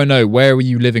 Because they won't know. Where were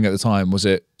you living at the time? Was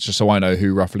it just so I know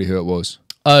roughly who it was?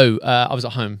 Oh, I was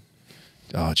at home.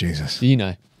 Oh, Jesus. You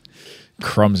know.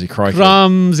 Crumsy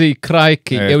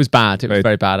crikey. Yeah. It was bad. It was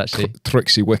very bad, actually.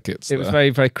 Tricksy wickets. It was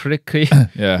very, very cricky.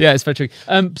 Yeah. Yeah, it's very tricky.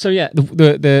 So yeah,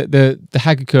 the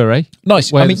Hagakure.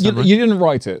 Nice. I mean, you didn't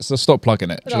write it, so stop plugging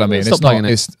it. Do you know what I mean? Stop plugging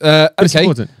it. It's okay.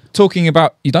 Important. Talking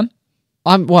about, you done?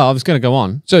 I was going to go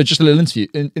on. So just a little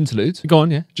interlude. Go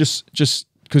on, yeah. Just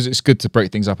because it's good to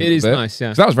break things up a little bit. It is nice,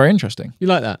 yeah. That was very interesting. You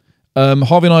like that?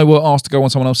 Harvey and I were asked to go on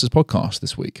someone else's podcast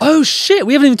this week. Oh shit,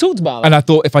 we haven't even talked about it. And I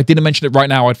thought if I didn't mention it right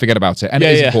now, I'd forget about it. And it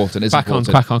is important. It's important.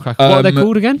 Crack on. What are they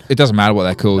called again? It doesn't matter what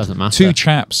they're called. Doesn't matter. Two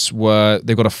chaps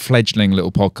they've got a fledgling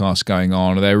little podcast going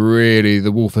on. They're really,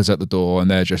 the wolf is at the door and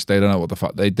they don't know what the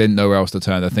fuck, they didn't know where else to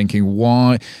turn. They're thinking,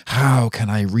 how can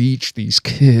I reach these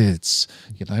kids?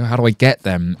 You know, how do I get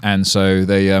them? And so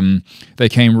they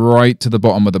came right to the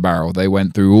bottom of the barrel. They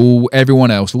went through everyone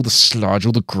else, all the sludge,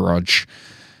 all the grudge.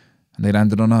 And they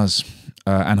landed on us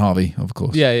and Harvey, of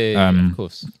course. Yeah, of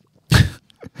course.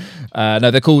 No,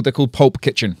 they're called Pulp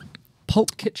Kitchen.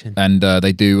 Pulp Kitchen. And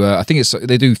they do. I think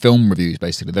they do film reviews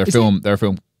basically. They're a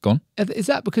film. Gone. Is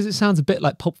that because it sounds a bit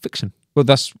like Pulp Fiction? Well,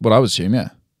 that's what I would assume. Yeah.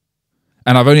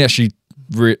 And I've only actually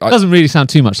doesn't really sound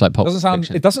too much like Pulp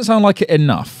Fiction. It doesn't sound like it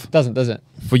enough. Doesn't, does it?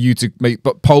 For you to make,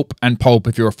 but Pulp,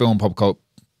 if you're a film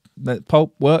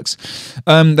Pulp works.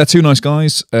 They're two nice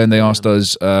guys, and they asked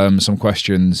us some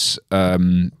questions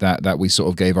that we sort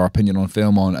of gave our opinion on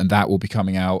film on, and that will be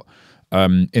coming out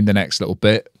in the next little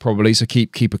bit probably. So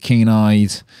keep a keen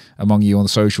eyed among you on the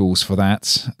socials for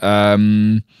that.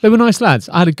 They were nice lads.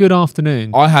 I had a good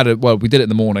afternoon. We did it in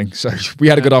the morning, so we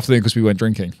had a good afternoon because we went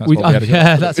drinking. That's why we had a good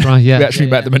afternoon. That's right. Yeah, we actually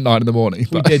met them at 9 in the morning.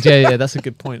 We did. Yeah. That's a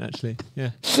good point, actually.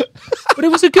 Yeah, but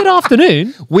it was a good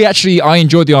afternoon. I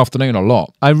enjoyed the afternoon a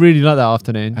lot. I really liked that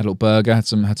afternoon. Had a little burger, had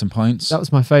some pints. That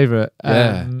was my favourite.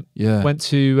 Yeah. Went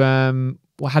to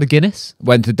had a Guinness.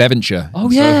 Went to Devonshire.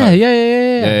 Oh yeah.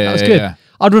 That was good. Yeah.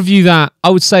 I'd review that. I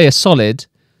would say a solid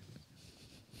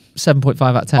 7.5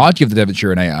 out of 10. I'd give the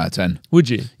Devonshire an 8 out of 10.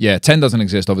 Would you? Yeah, 10 doesn't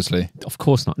exist, obviously. Of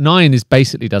course not. 9 is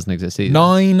basically doesn't exist either.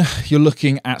 9, you're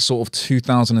looking at sort of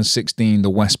 2016, the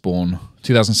Westbourne.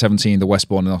 2017, the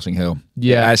Westbourne in Notting Hill.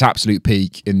 Yeah. At its absolute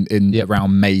peak in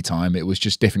around May time. It was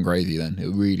just different gravy then. It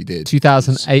really did.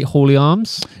 2008 Hawley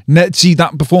Arms. See,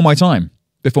 that before my time.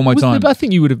 But I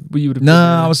think you would have. No,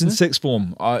 I was in sixth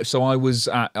form. So I was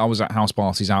at house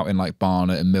parties out in like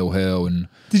Barnet and Mill Hill. And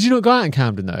did you not go out in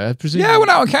Camden though? I presume. Yeah, I went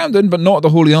out in Camden, but not at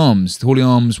the Hawley Arms. The Hawley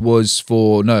Arms was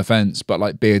for, no offense, but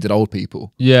like bearded old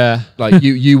people. Yeah, like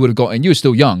you would have got in. You were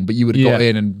still young, but you would have got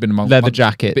in and been among leather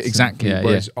jackets. Exactly.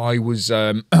 Whereas I was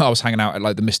hanging out at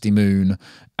like the Misty Moon,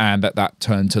 and that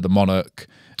turned to the Monarch.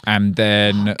 And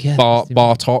then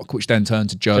Bartok, which then turned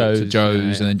to Joe's,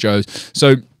 and then Joe's.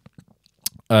 So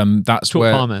that's Chalk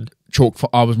where Farm End.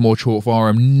 I was more Chalk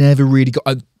Farm. Never really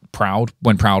got Proud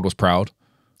when Proud was Proud.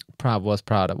 Proud was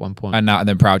Proud at one point, and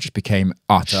then Proud just became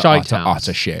utter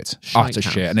shit,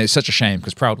 and it's such a shame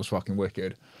because Proud was fucking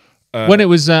wicked. When it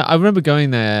was, I remember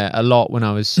going there a lot when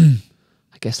I was,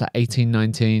 I guess like 18,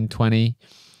 19, 20,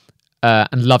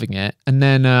 and loving it. And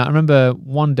then I remember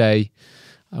one day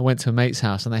I went to a mate's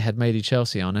house and they had Made in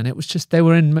Chelsea on, and it was just they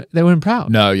were in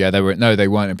Proud. They weren't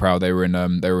in Proud. They were in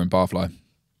Barfly.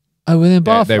 Oh, were they in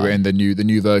Barfly? They were in the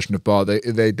new version of Bar.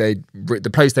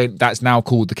 The place that's now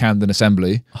called the Camden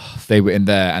Assembly. They were in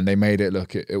there and they made it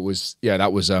look. It was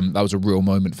that was a real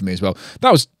moment for me as well.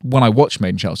 That was when I watched Made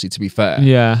in Chelsea. To be fair,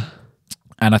 yeah.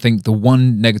 And I think the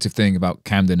one negative thing about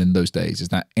Camden in those days is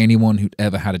that anyone who'd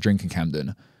ever had a drink in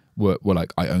Camden were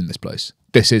like, I own this place.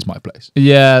 This is my place.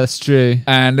 Yeah, that's true.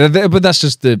 And but that's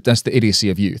the idiocy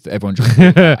of youth. Everyone just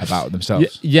about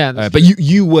themselves. Yeah. But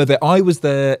you were there. I was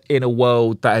there in a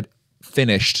world that had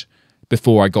finished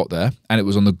before I got there, and it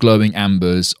was on the glowing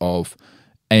ambers of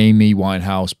Amy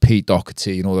Winehouse, Pete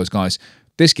Doherty, and all those guys.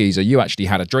 This geezer, you actually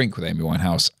had a drink with Amy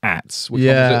Winehouse at which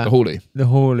one was it? The Hawley. The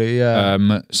Hawley,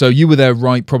 yeah. So you were there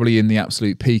right, probably in the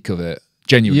absolute peak of it.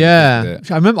 Genuinely. Yeah.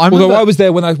 I remember. Although I was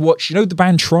there when I watched, the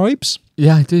band Tribes?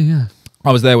 Yeah, I do, yeah.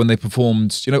 I was there when they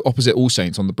performed, opposite All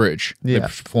Saints on the bridge. Yeah. They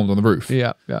performed on the roof.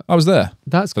 Yeah. I was there.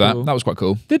 That's cool. That was quite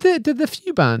cool. Did the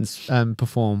few bands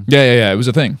perform? Yeah. It was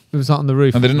a thing. It was on the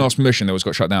roof. And they didn't ask permission. They always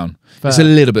got shut down. It's a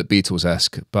little bit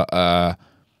Beatles-esque, but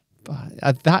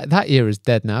that era is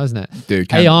dead now, isn't it?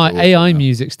 Dude, AI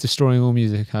music's destroying all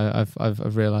music.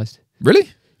 I've realised.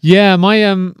 Really? Yeah,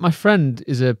 my friend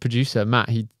is a producer. Matt,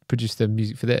 he produced the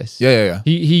music for this. Yeah.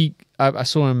 I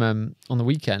saw him on the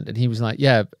weekend, and he was like,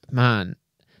 "Yeah, man,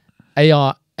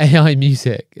 AI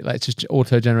music, like just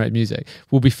auto-generated music,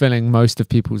 will be filling most of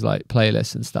people's like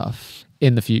playlists and stuff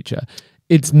in the future."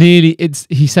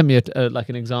 He sent me like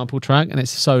an example track, and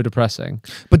it's so depressing.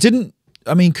 But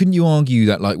couldn't you argue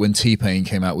that like when T-Pain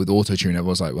came out with autotune, everyone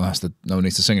was like, well, no one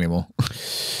needs to sing anymore?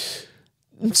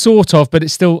 Sort of, but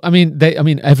it's still,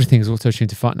 everything's auto-tuned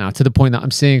to fuck now, to the point that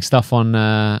I'm seeing stuff on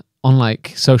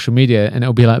like social media, and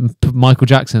it'll be like Michael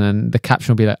Jackson, and the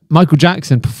caption will be like, Michael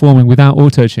Jackson performing without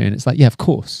auto-tune. It's like, yeah, of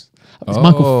course. It's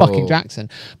Michael fucking Jackson.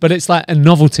 But it's like a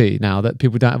novelty now that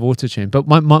people don't have auto-tune. But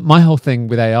my whole thing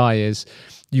with AI is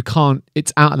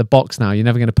it's out of the box now. You're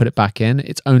never going to put it back in.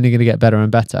 It's only going to get better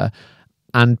and better.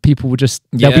 And people will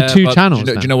there'll be two channels.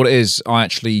 Do you know what it is? I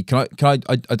actually, can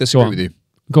I disagree with you.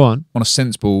 Go on. For a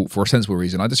sensible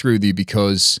reason. I disagree with you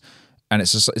because, and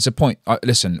it's a point.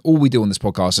 Listen, all we do on this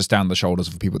podcast is stand on the shoulders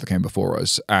of the people that came before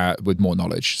us with more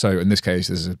knowledge. So in this case,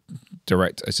 it's a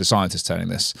scientist telling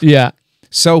this. Yeah.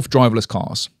 Self-driverless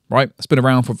cars, right? It's been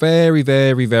around for a very,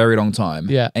 very, very long time.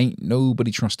 Yeah. Ain't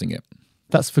nobody trusting it.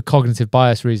 That's for cognitive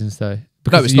bias reasons, though.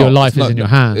 Because your life is in your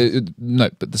hands. No,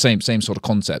 but the same sort of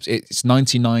concept. It's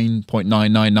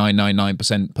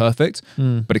 99.99999% perfect,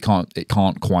 but it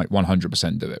can't quite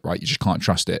 100% do it, right? You just can't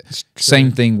trust it.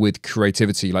 Same thing with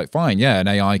creativity. Like, fine, yeah, an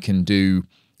AI can do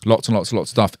lots and lots and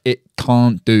lots of stuff. It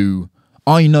can't do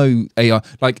I know AI,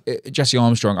 like Jesse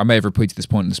Armstrong. I may have repeated this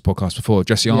point in this podcast before.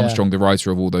 Jesse Armstrong, the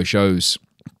writer of all those shows,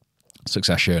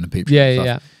 Succession and Peep Show and stuff,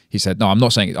 Yeah. he said, "No, I'm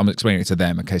not saying it. I'm explaining it to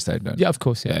them in case they don't." Yeah, of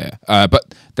course. Yeah.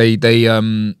 But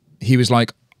he was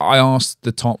like, I asked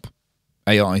the top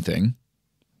AI thing,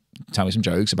 tell me some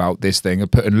jokes about this thing. I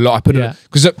put in a lot.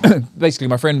 Because basically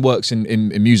my friend works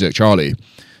in music, Charlie,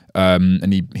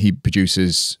 and he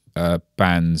produces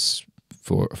bands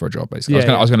for a job. Basically,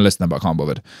 I was going to list them, but I can't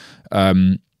bother.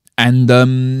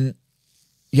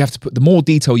 You have to put, the more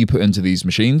detail you put into these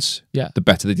machines, the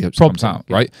better the detail comes out,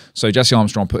 right? So Jesse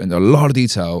Armstrong put in a lot of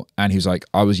detail, and he was like,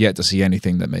 I was yet to see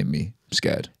anything that made me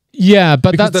scared. Yeah,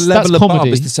 but because that's the level that's above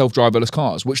comedy. is the self-driverless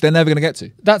cars, which they're never going to get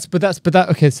to.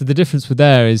 Okay. So the difference with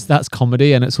there is that's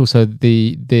comedy, and it's also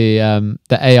the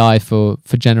AI for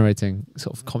generating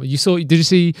sort of comedy. Did you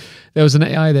see there was an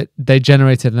AI that they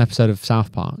generated an episode of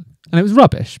South Park, and it was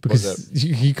rubbish because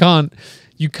you can't.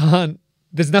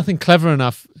 There's nothing clever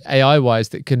enough AI wise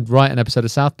that can write an episode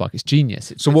of South Park. It's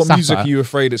genius. So what music are you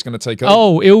afraid it's going to take over?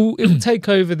 Oh, it'll take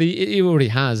over it already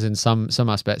has in some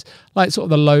aspects, like sort of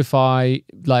the lo-fi,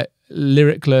 like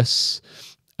lyricless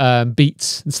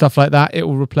beats and stuff like that. It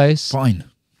will replace. Fine.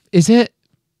 Is it?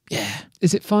 Yeah.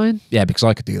 Is it fine? Yeah, because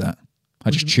I could do that. I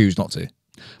just choose not to.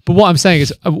 But what I'm saying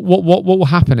is, what will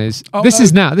happen is this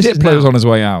is now. This is players now. on his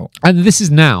way out, and this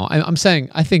is now. I'm saying,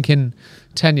 I think in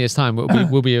 10 years' time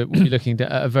we'll be looking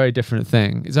at a very different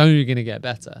thing. It's only going to get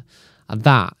better, and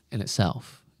that in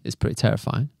itself is pretty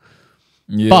terrifying.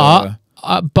 Yeah.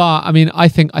 But I mean, I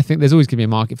think there's always going to be a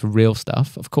market for real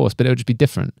stuff, of course, but it'll just be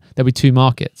different. There'll be two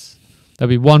markets. There'll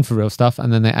be one for real stuff,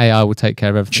 and then the AI will take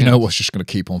care of everything. Do you know else. what's just going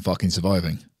to keep on fucking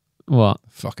surviving? What?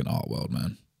 Fucking art world,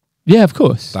 man. Yeah, of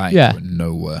course. That ain't going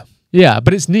nowhere. Yeah,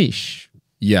 but it's niche.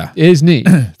 Yeah, it is niche.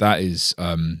 That is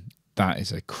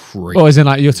a crazy. Or as in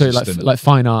like you're talking like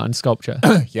fine art and sculpture.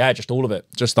 Yeah, just all of it.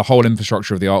 Just the whole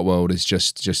infrastructure of the art world is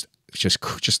just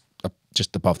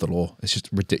above the law. It's just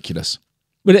ridiculous.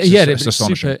 But it's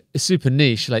astonishing. It's super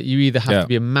niche. Like you either have to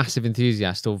be a massive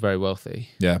enthusiast or very wealthy.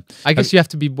 Yeah, I guess you have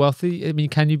to be wealthy. I mean,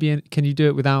 can you do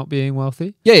it without being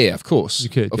wealthy? Yeah, of course. You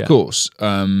could, of course.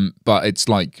 But it's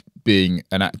like being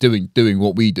doing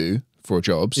what we do for our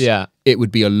jobs. Yeah, it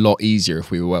would be a lot easier if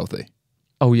we were wealthy.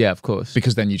 Oh yeah, of course.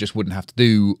 Because then you just wouldn't have to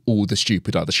do all the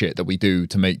stupid other shit that we do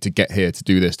to get here to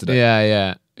do this today.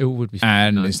 Yeah. It would be.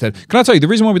 And instead, can I tell you, the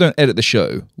reason why we don't edit the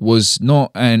show was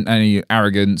not any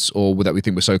arrogance or that we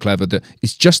think we're so clever. That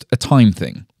it's just a time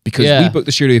thing. Because we booked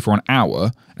the studio for an hour,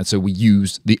 and so we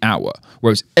used the hour.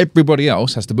 Whereas everybody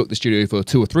else has to book the studio for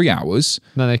 2 or 3 hours,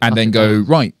 and then go,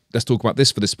 right, let's talk about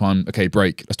this for this pun. Okay,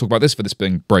 break. Let's talk about this for this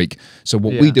thing, break. So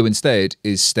what we do instead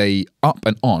is stay up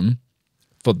and on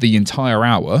for the entire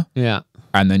hour. Yeah.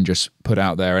 And then just put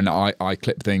out there, and I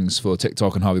clip things for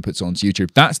TikTok, and Harvey puts it onto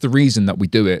YouTube. That's the reason that we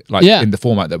do it, in the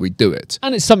format that we do it.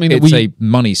 And it's something that it's a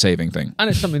money saving thing. And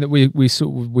it's something that we're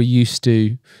used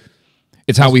to.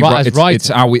 It's how we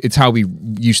it's how we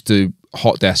used to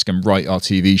hot desk and write our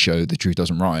TV show, The Truth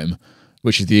Doesn't Rhyme,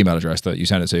 which is the email address that you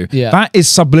send it to. Yeah. That is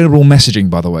subliminal messaging,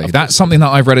 by the way. That's something that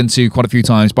I've read into quite a few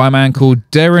times by a man called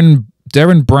Darren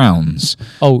Browns.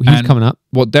 Oh, he's coming up.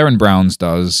 What Darren Browns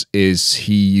does is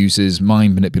he uses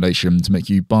mind manipulation to make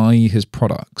you buy his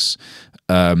products.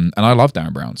 And I love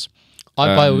Darren Browns.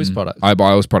 I buy all his products. I buy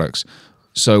all his products.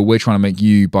 So we're trying to make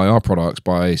you buy our products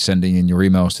by sending in your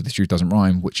emails to The Truth Doesn't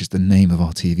Rhyme, which is the name of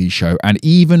our TV show. And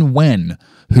even when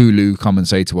Hulu come and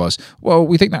say to us, well,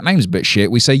 we think that name's a bit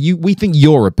shit, we say, we think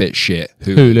you're a bit shit,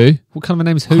 Hulu? What kind of a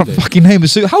name is Hulu? What fucking name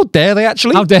is Hulu? How dare they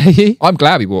actually? How dare you? I'm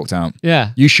glad he walked out.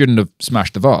 Yeah. You shouldn't have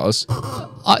smashed the vase.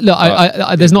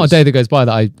 There's not a day that goes by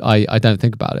that I don't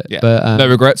think about it. Yeah. But, no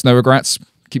regrets.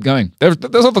 Keep going.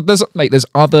 There's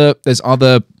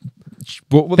other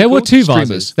there were two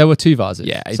vases.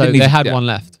 Yeah, so they had one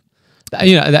left.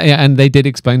 And they did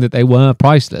explain that they were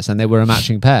priceless and they were a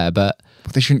matching pair, but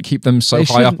they shouldn't keep them so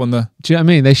high up on the. Do you know what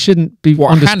I mean? They shouldn't be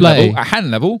on display. At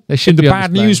hand level. They shouldn't be the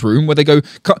bad newsroom where they go.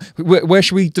 Where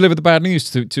should we deliver the bad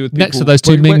news to people? Next to those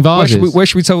two Ming vases. Where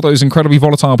should we tell those incredibly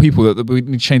volatile people that we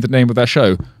need to change the name of their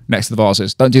show? Next to the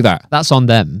vases. Don't do that. That's on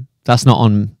them. That's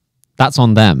on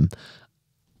them.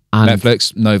 And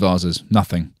Netflix, no vases,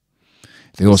 nothing.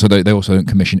 They also don't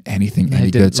commission anything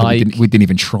any good. So we didn't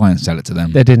even try and sell it to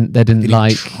them. They didn't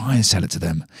try and sell it to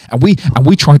them. And we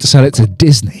tried to sell it to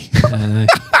Disney.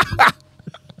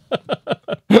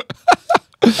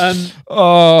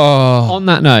 On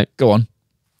that note, go on.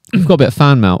 We've got a bit of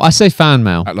fan mail. I say fan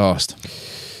mail. At last.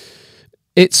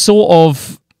 It's sort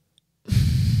of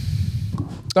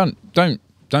Don't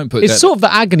put it's sort of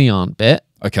the Agony Aunt bit.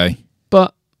 Okay.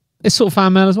 But it's sort of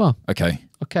fan mail as well. Okay.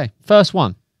 Okay. First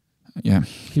one. Yeah.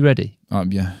 You ready?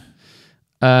 Yeah.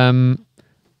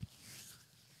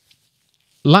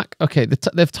 Okay,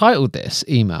 they've titled this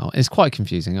email. It's quite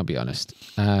confusing, I'll be honest.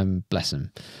 Bless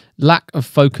them. Lack of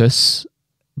focus,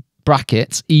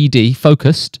 brackets, ED,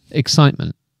 focused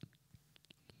excitement.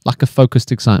 Lack of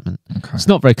focused excitement. Okay. It's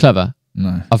not very clever,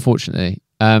 No. unfortunately.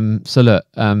 So look,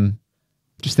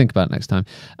 just think about it next time.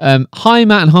 Hi,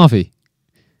 Matt and Harvey.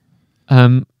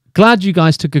 Glad you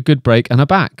guys took a good break and are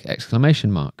back!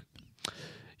 Exclamation mark.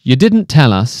 You didn't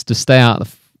tell us to stay out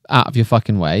of your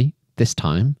fucking way this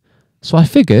time, so I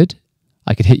figured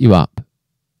I could hit you up.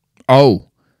 Oh,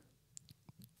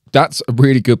 that's a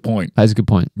really good point. That is a good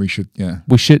point. We should, yeah.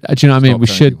 We should. Do you know what I mean? We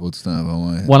should.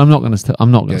 Well, I'm not going to.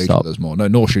 I'm not going to stop. There's more. No,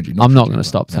 nor should you. I'm not going to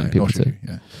stop telling people to.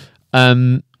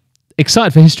 Yeah.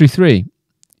 Excited for History 3.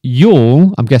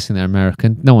 Y'all. I'm guessing they're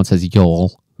American. No one says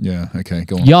y'all. Yeah. Okay.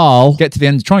 Go on. Y'all. Get to the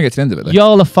end. Try and get to the end of it. Then.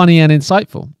 Y'all are funny and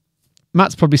insightful.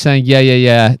 Matt's probably saying,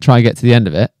 yeah. Try and get to the end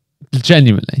of it.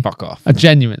 Genuinely. Fuck off.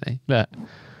 Genuinely. Look.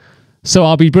 So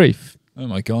I'll be brief. Oh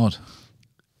my God.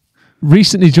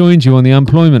 Recently joined you on the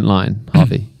employment line,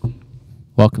 Harvey.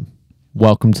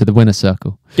 Welcome to the winner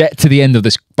circle. Get to the end of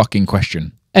this fucking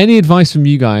question. Any advice from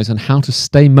you guys on how to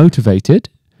stay motivated?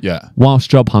 Yeah. Whilst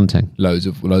job hunting? Loads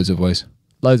of ways.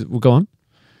 We'll go on.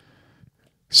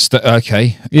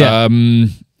 Okay. Yeah.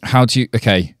 How do you?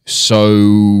 Okay.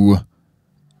 So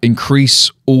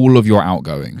increase all of your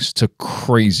outgoings to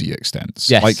crazy extents.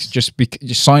 Yes. Like just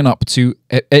sign up to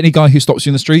any guy who stops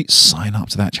you in the street. Sign up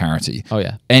to that charity. Oh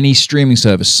yeah. Any streaming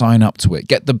service, sign up to it.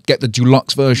 Get the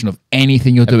deluxe version of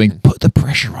anything you're doing. Put the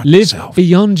pressure on yourself. Live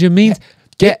beyond your means.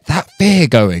 Get that fear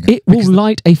going. It will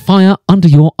light a fire under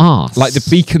your arse. Like the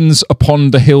beacons upon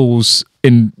the hills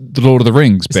in the Lord of the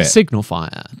Rings bit. It's a signal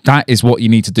fire. That is what you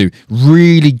need to do.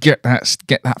 Really get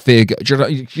that fear.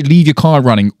 You leave your car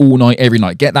running all night, every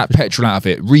night. Get that petrol out of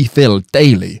it. Refill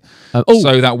daily.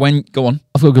 So that when... Go on.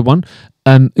 I've got a good one.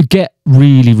 Get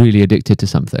really, really addicted to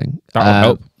something. That'll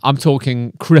help. I'm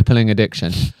talking crippling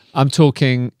addiction. I'm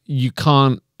talking you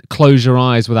can't close your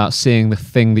eyes without seeing the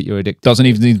thing that you're addicted to. Doesn't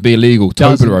even need to be illegal.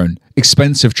 Toblerone.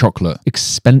 Expensive chocolate.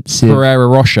 Expensive. Ferrero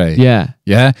Rocher. Yeah.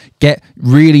 Yeah.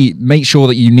 Make sure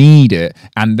that you need it.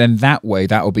 And then that way,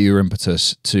 that will be your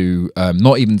impetus to,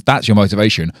 not even, that's your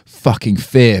motivation. Fucking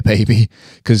fear, baby.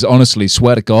 Because honestly,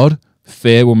 swear to God,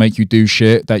 fear will make you do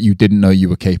shit that you didn't know you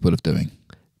were capable of doing.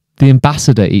 The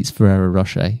ambassador eats Ferrero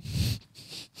Rocher.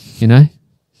 You know?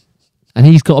 And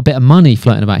he's got a bit of money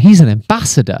floating about. He's an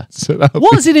ambassador. So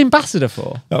what is an ambassador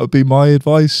for? That would be my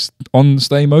advice on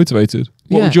staying motivated.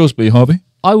 What would yours be, Harvey?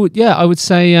 I would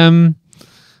say,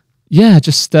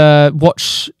 just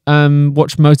watch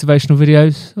motivational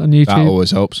videos on YouTube. That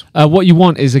always helps. What you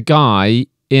want is a guy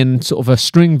in sort of a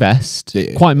string vest,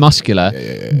 quite muscular,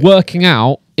 working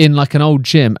out in like an old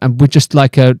gym, and with just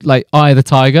like Eye of the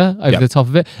Tiger over the top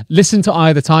of it. Listen to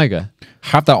Eye of the Tiger.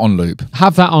 Have that on loop.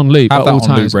 Have that on loop at all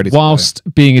times, whilst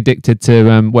being addicted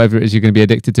to whatever it is you're going to be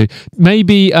addicted to.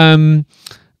 Maybe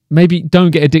don't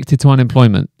get addicted to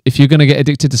unemployment. If you're going to get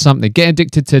addicted to something, get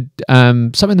addicted to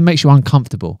something that makes you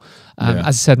uncomfortable. As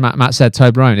I said, Matt said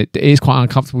Toblerone. It is quite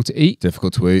uncomfortable to eat.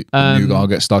 Difficult to eat. Nougat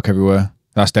get stuck everywhere.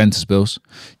 That's dentist bills.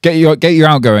 Get your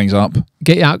outgoings up.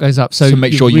 Get your outgoings up. So to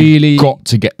make sure you've got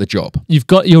to get the job. You've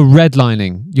got your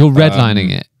redlining. You're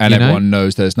redlining it. And everyone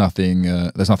knows there's nothing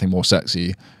more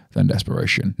sexy than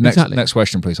desperation. Next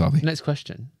question, please, Harvey. Next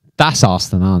question. That's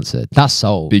asked and answered. That's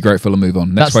solved. Be grateful and move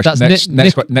on. Next question.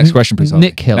 Next question, please, Harvey.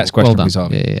 Nick Hill. Next question, well please,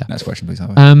 Harvey. Yeah. Next question, please,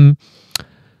 Harvey.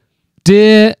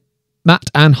 Dear Matt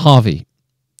and Harvey,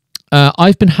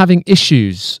 I've been having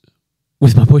issues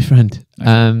with my boyfriend.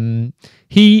 Okay.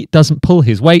 He doesn't pull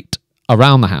his weight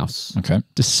around the house. Okay.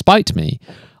 Despite me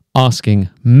asking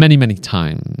many, many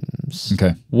times.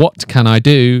 Okay. What can I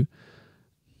do?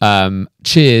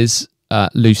 Cheers,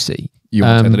 Lucy. You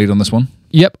want to take the lead on this one?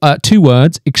 Yep. 2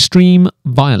 words. Extreme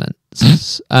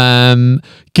violence.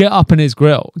 Get up in his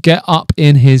grill. Get up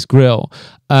in his grill.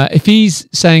 If he's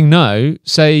saying no,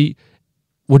 say,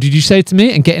 what did you say to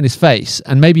me? And get in his face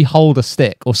and maybe hold a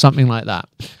stick or something like that.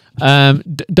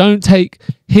 Don't take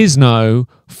his no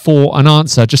for an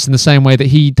answer, just in the same way that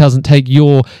he doesn't take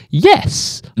your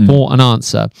yes for an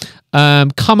answer.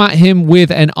 Come at him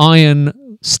with an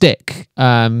iron stick,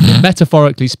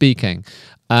 metaphorically speaking.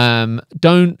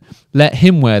 Don't let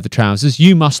him wear the trousers.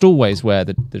 You must always wear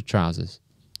the trousers.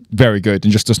 Very good.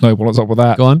 And just to snowball on top of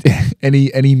that, go on.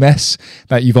 any mess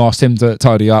that you've asked him to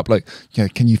tidy up, like,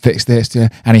 can you fix this? Yeah,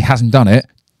 and he hasn't done it.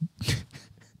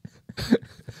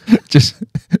 Just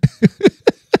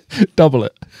double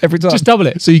it every time. Just double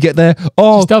it. So you get there.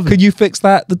 Oh, can you fix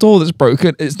that? The door that's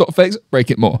broken. It's not fixed.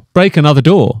 Break it more. Break another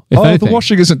door. The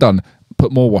washing isn't done.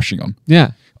 put more washing on.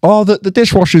 Yeah. Oh, the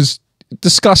dishwasher's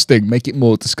disgusting. Make it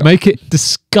more disgusting. Make it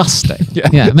disgusting.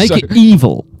 Yeah. Make it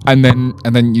evil. And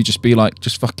then you just be like,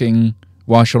 just fucking.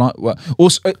 Why should I? Well,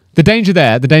 also, the danger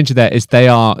there is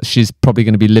she's probably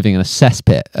going to be living in a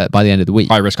cesspit by the end of the week.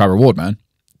 high risk, high reward, man.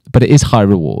 But it is high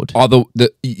reward.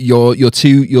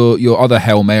 Your other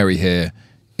Hail Mary here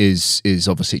is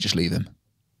obviously just leave him.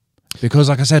 Because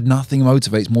like I said, nothing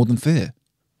motivates more than fear.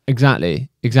 Exactly.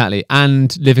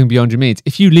 And living beyond your means.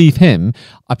 If you leave him,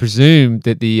 I presume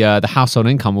that the household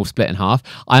income will split in half.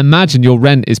 I imagine your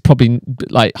rent is probably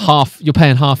like half. You're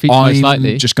paying half each, most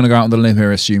likely. I'm just going to go out on the limb here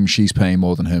and assume she's paying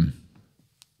more than him.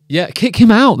 Yeah, kick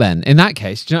him out then, in that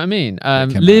case. Do you know what I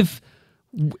mean? Live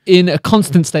in a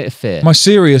constant state of fear. My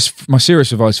serious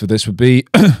advice for this would be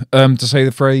to say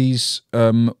the phrase,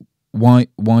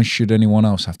 why should anyone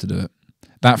else have to do it?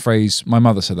 That phrase, my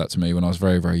mother said that to me when I was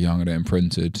very, very young and it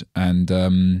imprinted,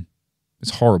 and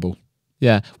it's horrible.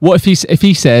 Yeah. What if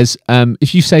he says,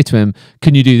 if you say to him,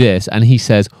 can you do this? And he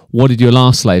says, what did your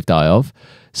last slave die of?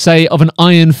 Say of an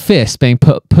iron fist being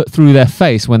put through their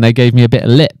face when they gave me a bit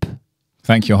of lip.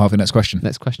 Thank you, Harvey. Next question.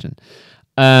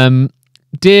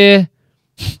 Dear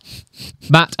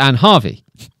Matt and Harvey,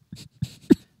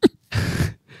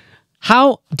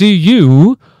 how do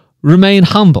you remain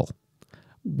humble?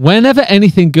 Whenever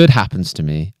anything good happens to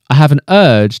me, I have an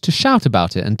urge to shout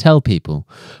about it and tell people,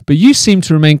 but you seem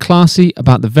to remain classy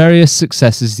about the various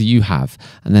successes that you have.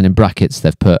 And then in brackets,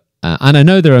 they've put, and I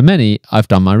know there are many, I've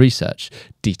done my research.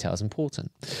 Details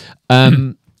important.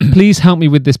 Please help me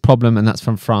with this problem. And that's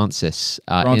from Francis,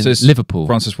 in Liverpool.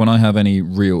 Francis, when I have any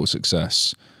real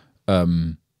success,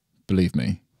 believe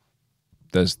me,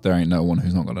 there ain't no one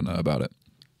who's not going to know about it.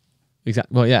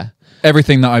 Exactly. Well, yeah.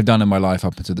 Everything that I've done in my life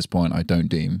up until this point, I don't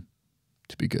deem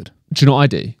to be good. Do you know what I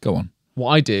do? Go on. What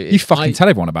I do is you fucking tell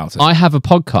everyone about it. I have a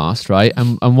podcast, right?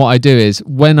 And what I do is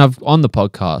when I've on the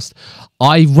podcast,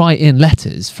 I write in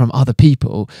letters from other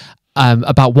people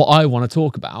about what I want to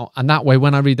talk about, and that way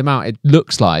when I read them out, it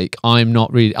looks like I'm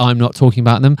not talking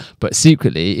about them, but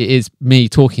secretly it is me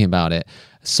talking about it.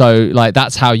 So like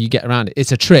that's how you get around it.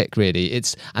 It's a trick, really.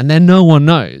 And then no one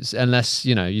knows unless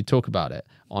you talk about it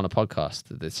on a podcast.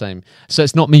 The same. So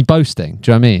it's not me boasting.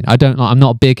 Do you know what I mean? I'm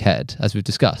not a big head, as we've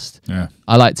discussed. Yeah.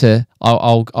 I like to.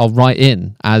 I'll write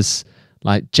in as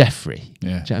like Jeffrey. Yeah.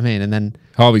 Do you know what I mean? And then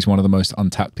Harvey's one of the most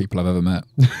untapped people I've ever met.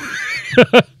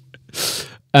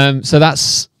 So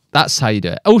that's how you do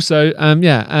it. Also,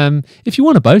 if you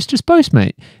want to boast, just boast,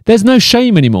 mate. There's no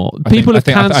shame anymore. People have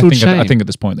cancelled shame. I think at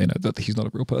this point they know that he's not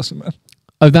a real person, man.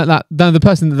 Oh, the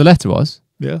person that the letter was.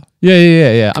 Yeah.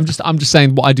 Yeah. I'm just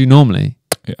saying what I do normally.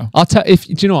 Yeah. I'll tell. Do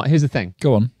you know what? Here's the thing.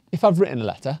 Go on. If I've written a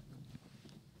letter,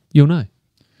 you'll know.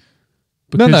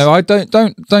 No, I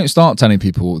don't start telling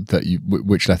people that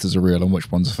which letters are real and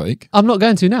which ones are fake. I'm not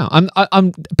going to now.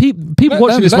 People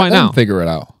watching this right now. Figure it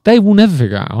out. They will never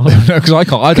figure it out. No, because I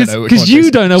can't. I don't know. Because you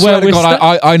don't know where we're.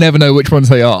 I never know which ones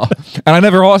they are, and I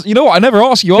never ask. You know what? I never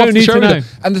ask you after the show.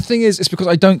 And the thing is, it's because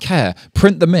I don't care.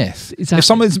 Print the myth.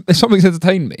 Exactly. If something's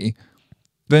entertained me,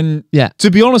 then yeah.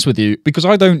 To be honest with you, because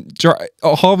I don't.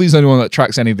 Harvey's the only one that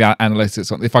tracks any of the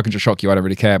analytics. If I can just shock you, I don't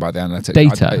really care about the analytics.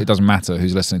 Data. It doesn't matter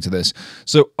who's listening to this.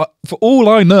 So for all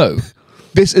I know,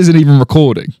 this isn't even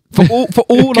recording. For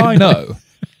all I know,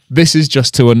 this is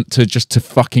just to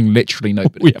fucking literally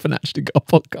nobody. We haven't actually got a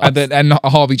podcast. And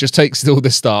Harvey just takes all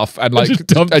this stuff and like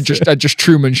just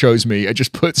Truman shows me. It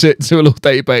just puts it to a little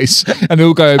database, and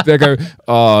they go,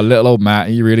 oh, little old Matt,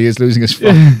 he really is losing his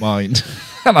fucking mind.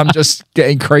 And I'm just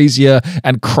getting crazier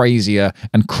and crazier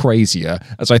and crazier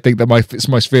as I think that my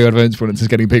sphere of influence is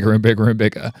getting bigger and bigger and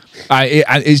bigger.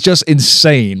 It's just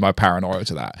insane, my paranoia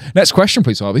to that. Next question,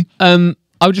 please, Harvey. I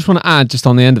would just want to add, just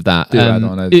on the end of that,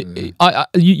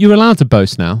 you're allowed to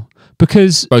boast now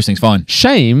because boasting's fine.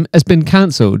 Shame has been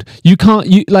cancelled. You can't.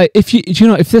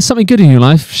 If there's something good in your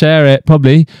life, share it.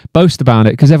 Probably boast about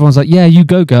it because everyone's like, yeah, you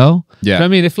go, girl. Yeah. Do you know what I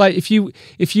mean,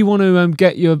 if you want to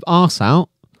get your arse out.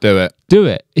 Do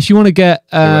it. If you want to get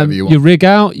your rig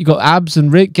out, you got abs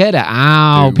and rig, get it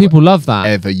out. People love that.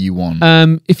 Whatever you want.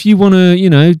 If you want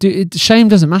to, shame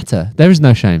doesn't matter. There is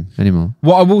no shame anymore.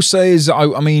 What I will say is,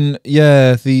 I mean,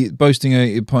 yeah, the boasting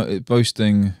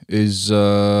is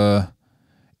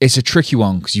it's a tricky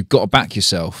one because you've got to back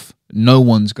yourself. No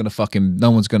one's gonna.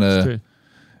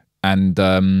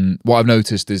 And what I've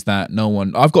noticed is that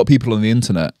I've got people on the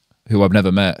internet who I've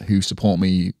never met who support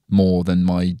me more than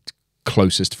my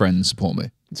closest friends support me.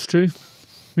 It's true.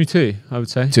 Me too, I would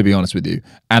say. To be honest with you.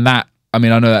 And that, I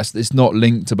mean, I know it's not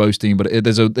linked to boasting, but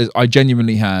I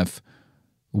genuinely have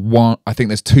one, I think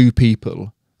there's two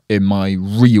people in my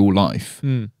real life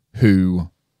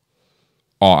who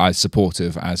are as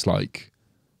supportive as like,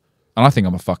 and I think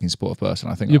I'm a fucking supportive person.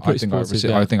 I think I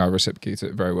think I reciprocate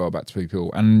it very well back to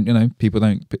people, and you know, people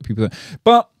don't.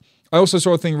 But I also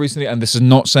saw a thing recently, and this is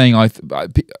not saying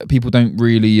people don't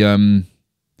really.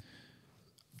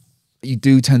 You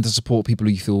do tend to support people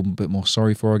who you feel a bit more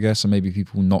sorry for, I guess, and maybe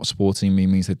people not supporting me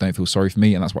means they don't feel sorry for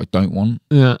me, and that's what I don't want.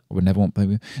 Yeah, I would never want.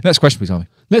 Maybe next question, please, Harvey.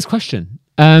 Next question.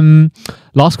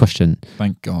 Last question.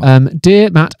 Thank God.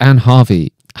 Dear Matt and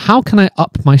Harvey, how can I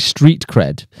up my street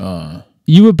cred?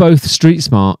 You were both street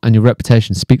smart, and your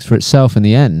reputation speaks for itself in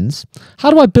the ends.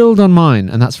 How do I build on mine?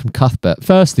 And that's from Cuthbert.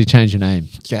 Firstly, change your name.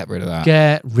 Get rid of that.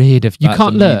 Get rid of. You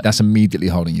can't look. That's immediately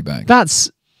holding you back. That's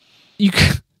you.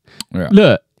 Yeah.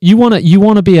 Look. You want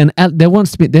to be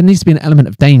there needs to be an element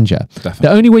of danger. Definitely.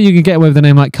 The only way you can get away with a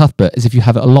name like Cuthbert is if you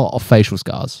have a lot of facial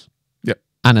scars. Yep.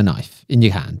 And a knife in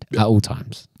your hand at all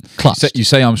times. Clutched. You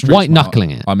say I'm street white smart. knuckling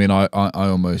it. I mean, I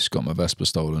almost got my Vespa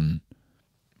stolen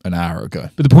an hour ago.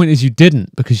 But the point is you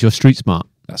didn't because you're street smart.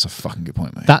 That's a fucking good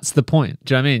point, mate. That's the point.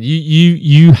 Do you know what I mean?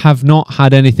 You have not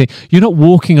had anything. You're not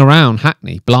walking around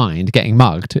Hackney blind, getting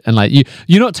mugged, and like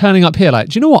you're not turning up here like,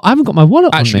 do you know what? I haven't got my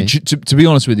wallet on me. To be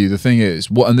honest with you, the thing is,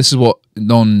 and this is what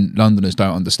non-Londoners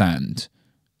don't understand.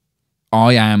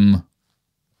 I am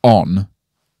on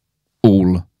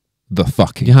all the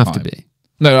fucking. You have time. to be.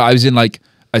 No, I was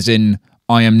in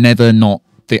I am never not.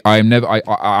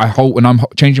 I hold when I'm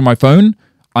changing my phone.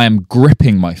 I am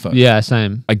gripping my phone. Yeah,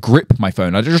 same. I grip my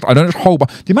phone. I don't just hold.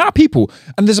 The amount of people,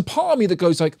 and there's a part of me that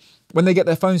goes like, when they get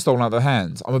their phone stolen out of their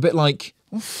hands, I'm a bit like,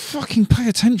 oh, fucking pay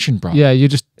attention, bro. Yeah, you're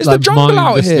just. It's like the jungle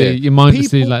out here. You're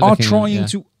mindlessly people like are trying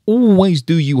to always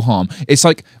do you harm. It's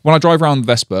like when I drive around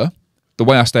Vespa, the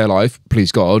way I stay alive,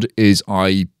 please God, is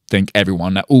I think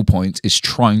everyone at all points is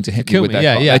trying to hit me with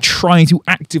their car. They're trying to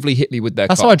actively hit me with their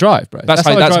car. That's how I drive, bro. That's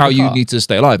how you need to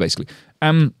stay alive, basically.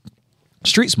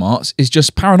 Street smarts is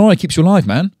just paranoia keeps you alive,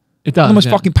 man. It does. I'm the most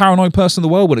fucking paranoid person in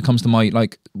the world when it comes to my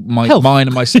health. mind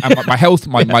and my health,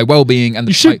 my well-being, and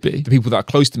the people that are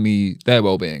close to me, their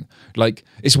well-being. Like,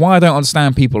 it's why I don't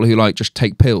understand people who like just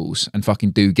take pills and fucking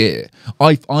do gear.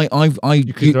 I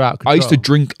used to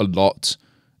drink a lot,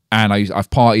 and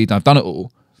I've partied and I've done it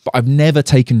all, but I've never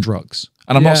taken drugs.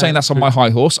 And I'm not saying that's on my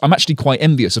high horse. I'm actually quite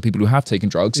envious of people who have taken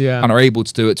drugs and are able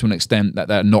to do it to an extent that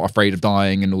they're not afraid of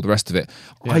dying and all the rest of it.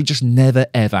 Yeah. I just never,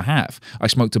 ever have. I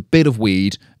smoked a bit of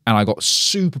weed and I got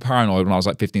super paranoid when I was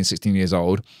like 15, 16 years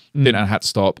old. Didn't know I had to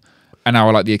stop. And now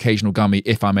I like the occasional gummy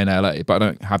if I'm in LA, but I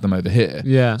don't have them over here.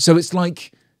 Yeah. So it's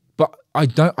like, but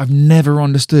I've never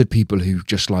understood people who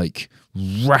just like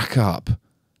rack up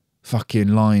fucking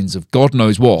lines of God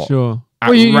knows what. Sure. At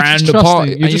random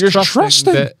party, you're just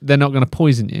trusting that they're not going to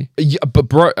poison you. Yeah, but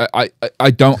bro, I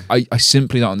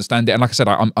simply don't understand it. And like I said,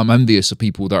 I'm envious of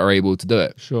people that are able to do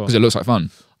it. Sure, because it looks like fun.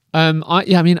 I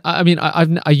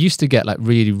used to get like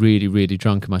really, really, really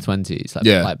drunk in my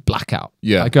 20s, like blackout.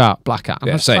 Yeah, I go out blackout.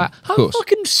 Yeah, same. Like, how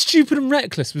fucking stupid and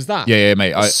reckless was that? Yeah,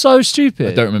 mate. So stupid.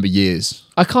 I don't remember years.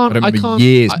 I can't remember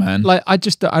years, man. Like I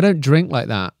don't drink like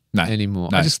that. Anymore.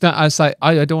 No. I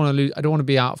don't want to lose. I don't want to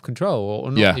be out of control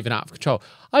or not even out of control.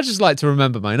 I just like to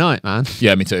remember my night, man.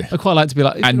 Yeah, me too. I quite like to be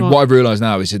like. And what I've realised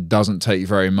now is it doesn't take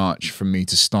very much for me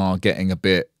to start getting a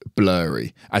bit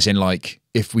blurry. As in, like,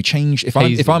 if we change, if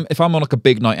I'm on like a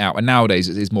big night out, and nowadays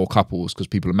it is more couples because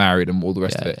people are married and all the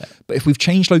rest of it. Yeah. But if we've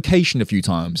changed location a few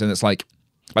times and it's like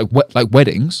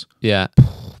weddings,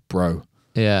 bro,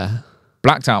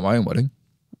 blacked out my own wedding.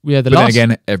 Yeah, then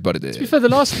again, everybody did. To be fair, the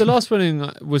last wedding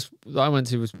that I went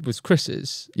to was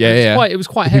Chris's. Yeah, It was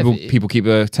quite heavy. People keep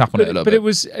a tap on it a little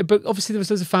bit. But obviously there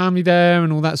was loads of family there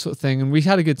and all that sort of thing, and we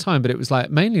had a good time. But it was like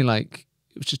mainly like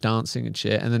it was just dancing and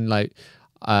shit, and then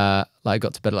I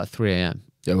got to bed at like 3 a.m.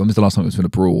 Yeah, when was the last time it was an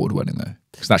abroad wedding though?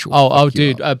 Because that's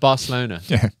Barcelona.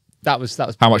 Yeah, that was.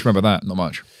 How much remember that? Not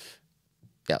much.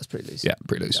 Yeah, it was pretty loose. Yeah,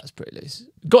 pretty loose. That was pretty loose.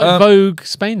 Got in Vogue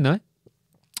Spain though.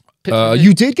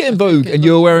 You did get in Vogue, and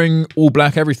you're wearing all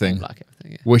black everything. Black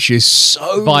everything, yeah. Which is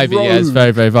so vibey. Yeah, it's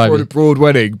very, very vibey. For a broad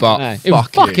wedding, but it was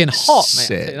fucking hot, sick.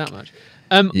 mate. I'll tell you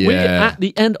that much. We're at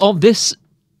the end of this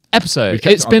episode.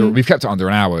 We've kept it under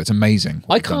an hour. It's amazing.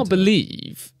 I can't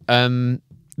believe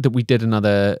that we did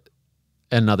another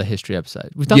history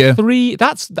episode. We've done 3.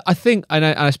 That's I think, and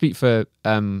I speak for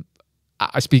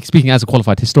speaking as a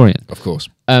qualified historian, of course.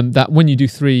 That when you do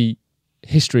 3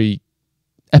 history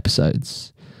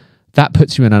episodes, that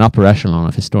puts you in an upper echelon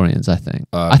of historians, I think.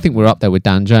 I think we're up there with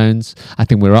Dan Jones. I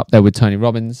think we're up there with Tony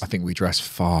Robbins. I think we dress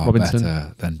far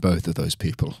better than both of those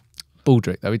people.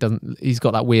 Baldrick though. He doesn't. He's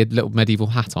got that weird little medieval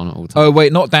hat on at all times. Oh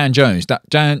wait, not Dan Jones.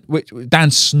 Dan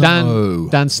Snow.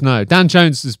 Dan Snow. Dan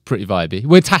Jones is pretty vibey.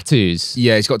 With tattoos.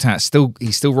 Yeah, he's got tats.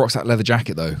 He still rocks that leather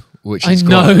jacket though. Which I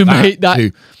know, mate.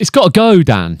 It's got to go,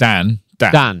 Dan. Dan.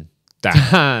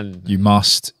 You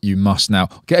must now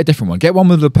get a different one. Get one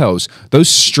with lapels. Those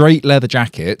straight leather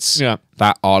jackets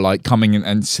that are like coming in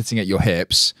and sitting at your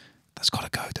hips. That's got to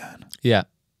go, Dan. Yeah.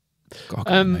 Go,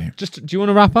 do you want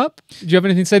to wrap up? Do you have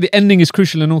anything to say? The ending is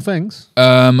crucial in all things.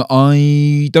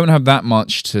 I don't have that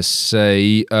much to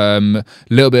say. A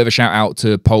little bit of a shout out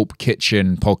to Pulp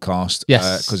Kitchen podcast.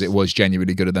 Yes, because it was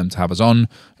genuinely good of them to have us on.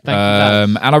 Thank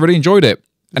you, and I really enjoyed it.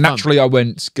 And naturally, I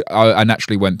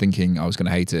naturally went thinking I was going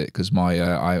to hate it because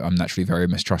I'm naturally very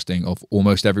mistrusting of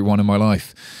almost everyone in my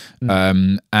life.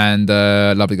 And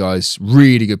lovely guys,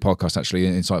 really good podcast, actually,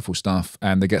 insightful stuff,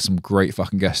 and they get some great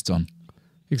fucking guests on.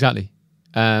 Exactly.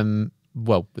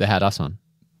 Well, they had us on.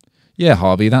 Yeah,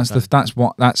 Harvey. And I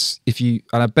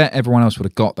bet everyone else would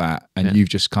have got that, and you've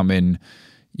just come in.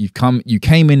 You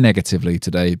came in negatively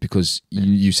today because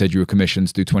you said you were commissioned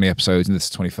to do 20 episodes, and this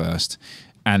is 21st.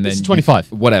 And then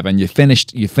 25, whatever, and you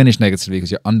finished negatively because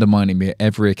you're undermining me at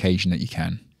every occasion that you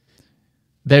can.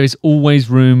 There is always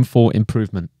room for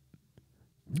improvement.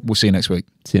 We'll see you next week.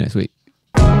 See you next week.